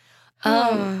 Do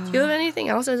you have anything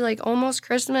else that's like almost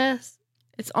Christmas?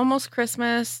 It's almost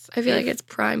Christmas. I feel like it's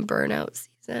prime burnout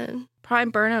season.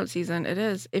 Prime burnout season. It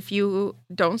is. If you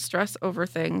don't stress over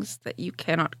things that you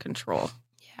cannot control.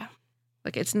 Yeah.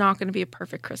 Like, it's not going to be a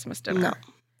perfect Christmas dinner. No.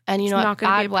 And you know what?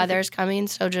 Bad weather's coming,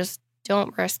 so just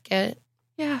don't risk it.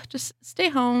 Yeah, just stay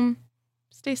home.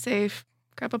 Stay safe.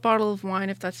 Grab a bottle of wine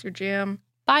if that's your jam.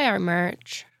 Buy our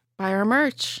merch. Buy our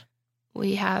merch.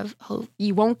 We have hope.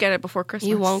 You won't get it before Christmas.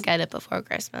 You won't get it before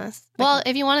Christmas. Well,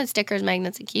 if you wanted stickers,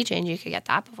 magnets, and keychains, you could get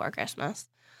that before Christmas.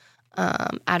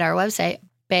 At our website,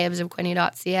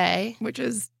 babesofquinny.ca. Which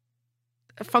is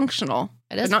functional.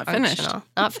 It is not functional. Finished.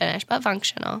 Not finished, but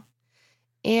functional.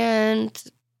 And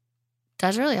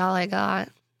that's really all I got.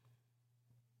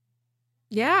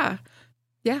 Yeah.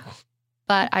 Yeah.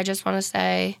 But I just want to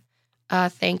say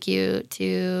thank you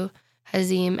to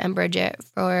Hazim and Bridget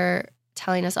for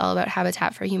telling us all about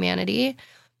Habitat for Humanity.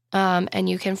 And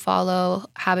you can follow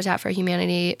Habitat for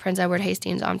Humanity Prince Edward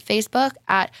Hastings on Facebook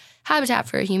at Habitat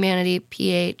for Humanity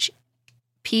PEH,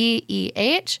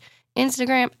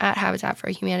 Instagram at Habitat for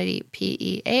Humanity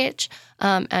PEH,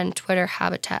 and Twitter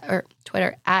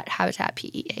at Habitat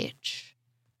PEH.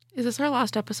 Is this our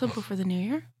last episode before the new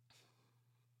year?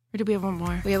 Or do we have one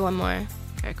more? We have one more.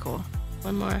 Okay, cool.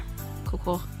 One more.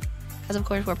 Cool. Because of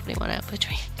course we're putting one out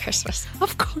between Christmas.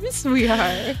 Of course we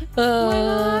are.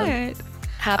 Why not?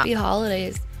 Happy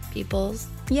holidays, peoples.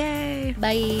 Yay.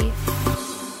 Bye.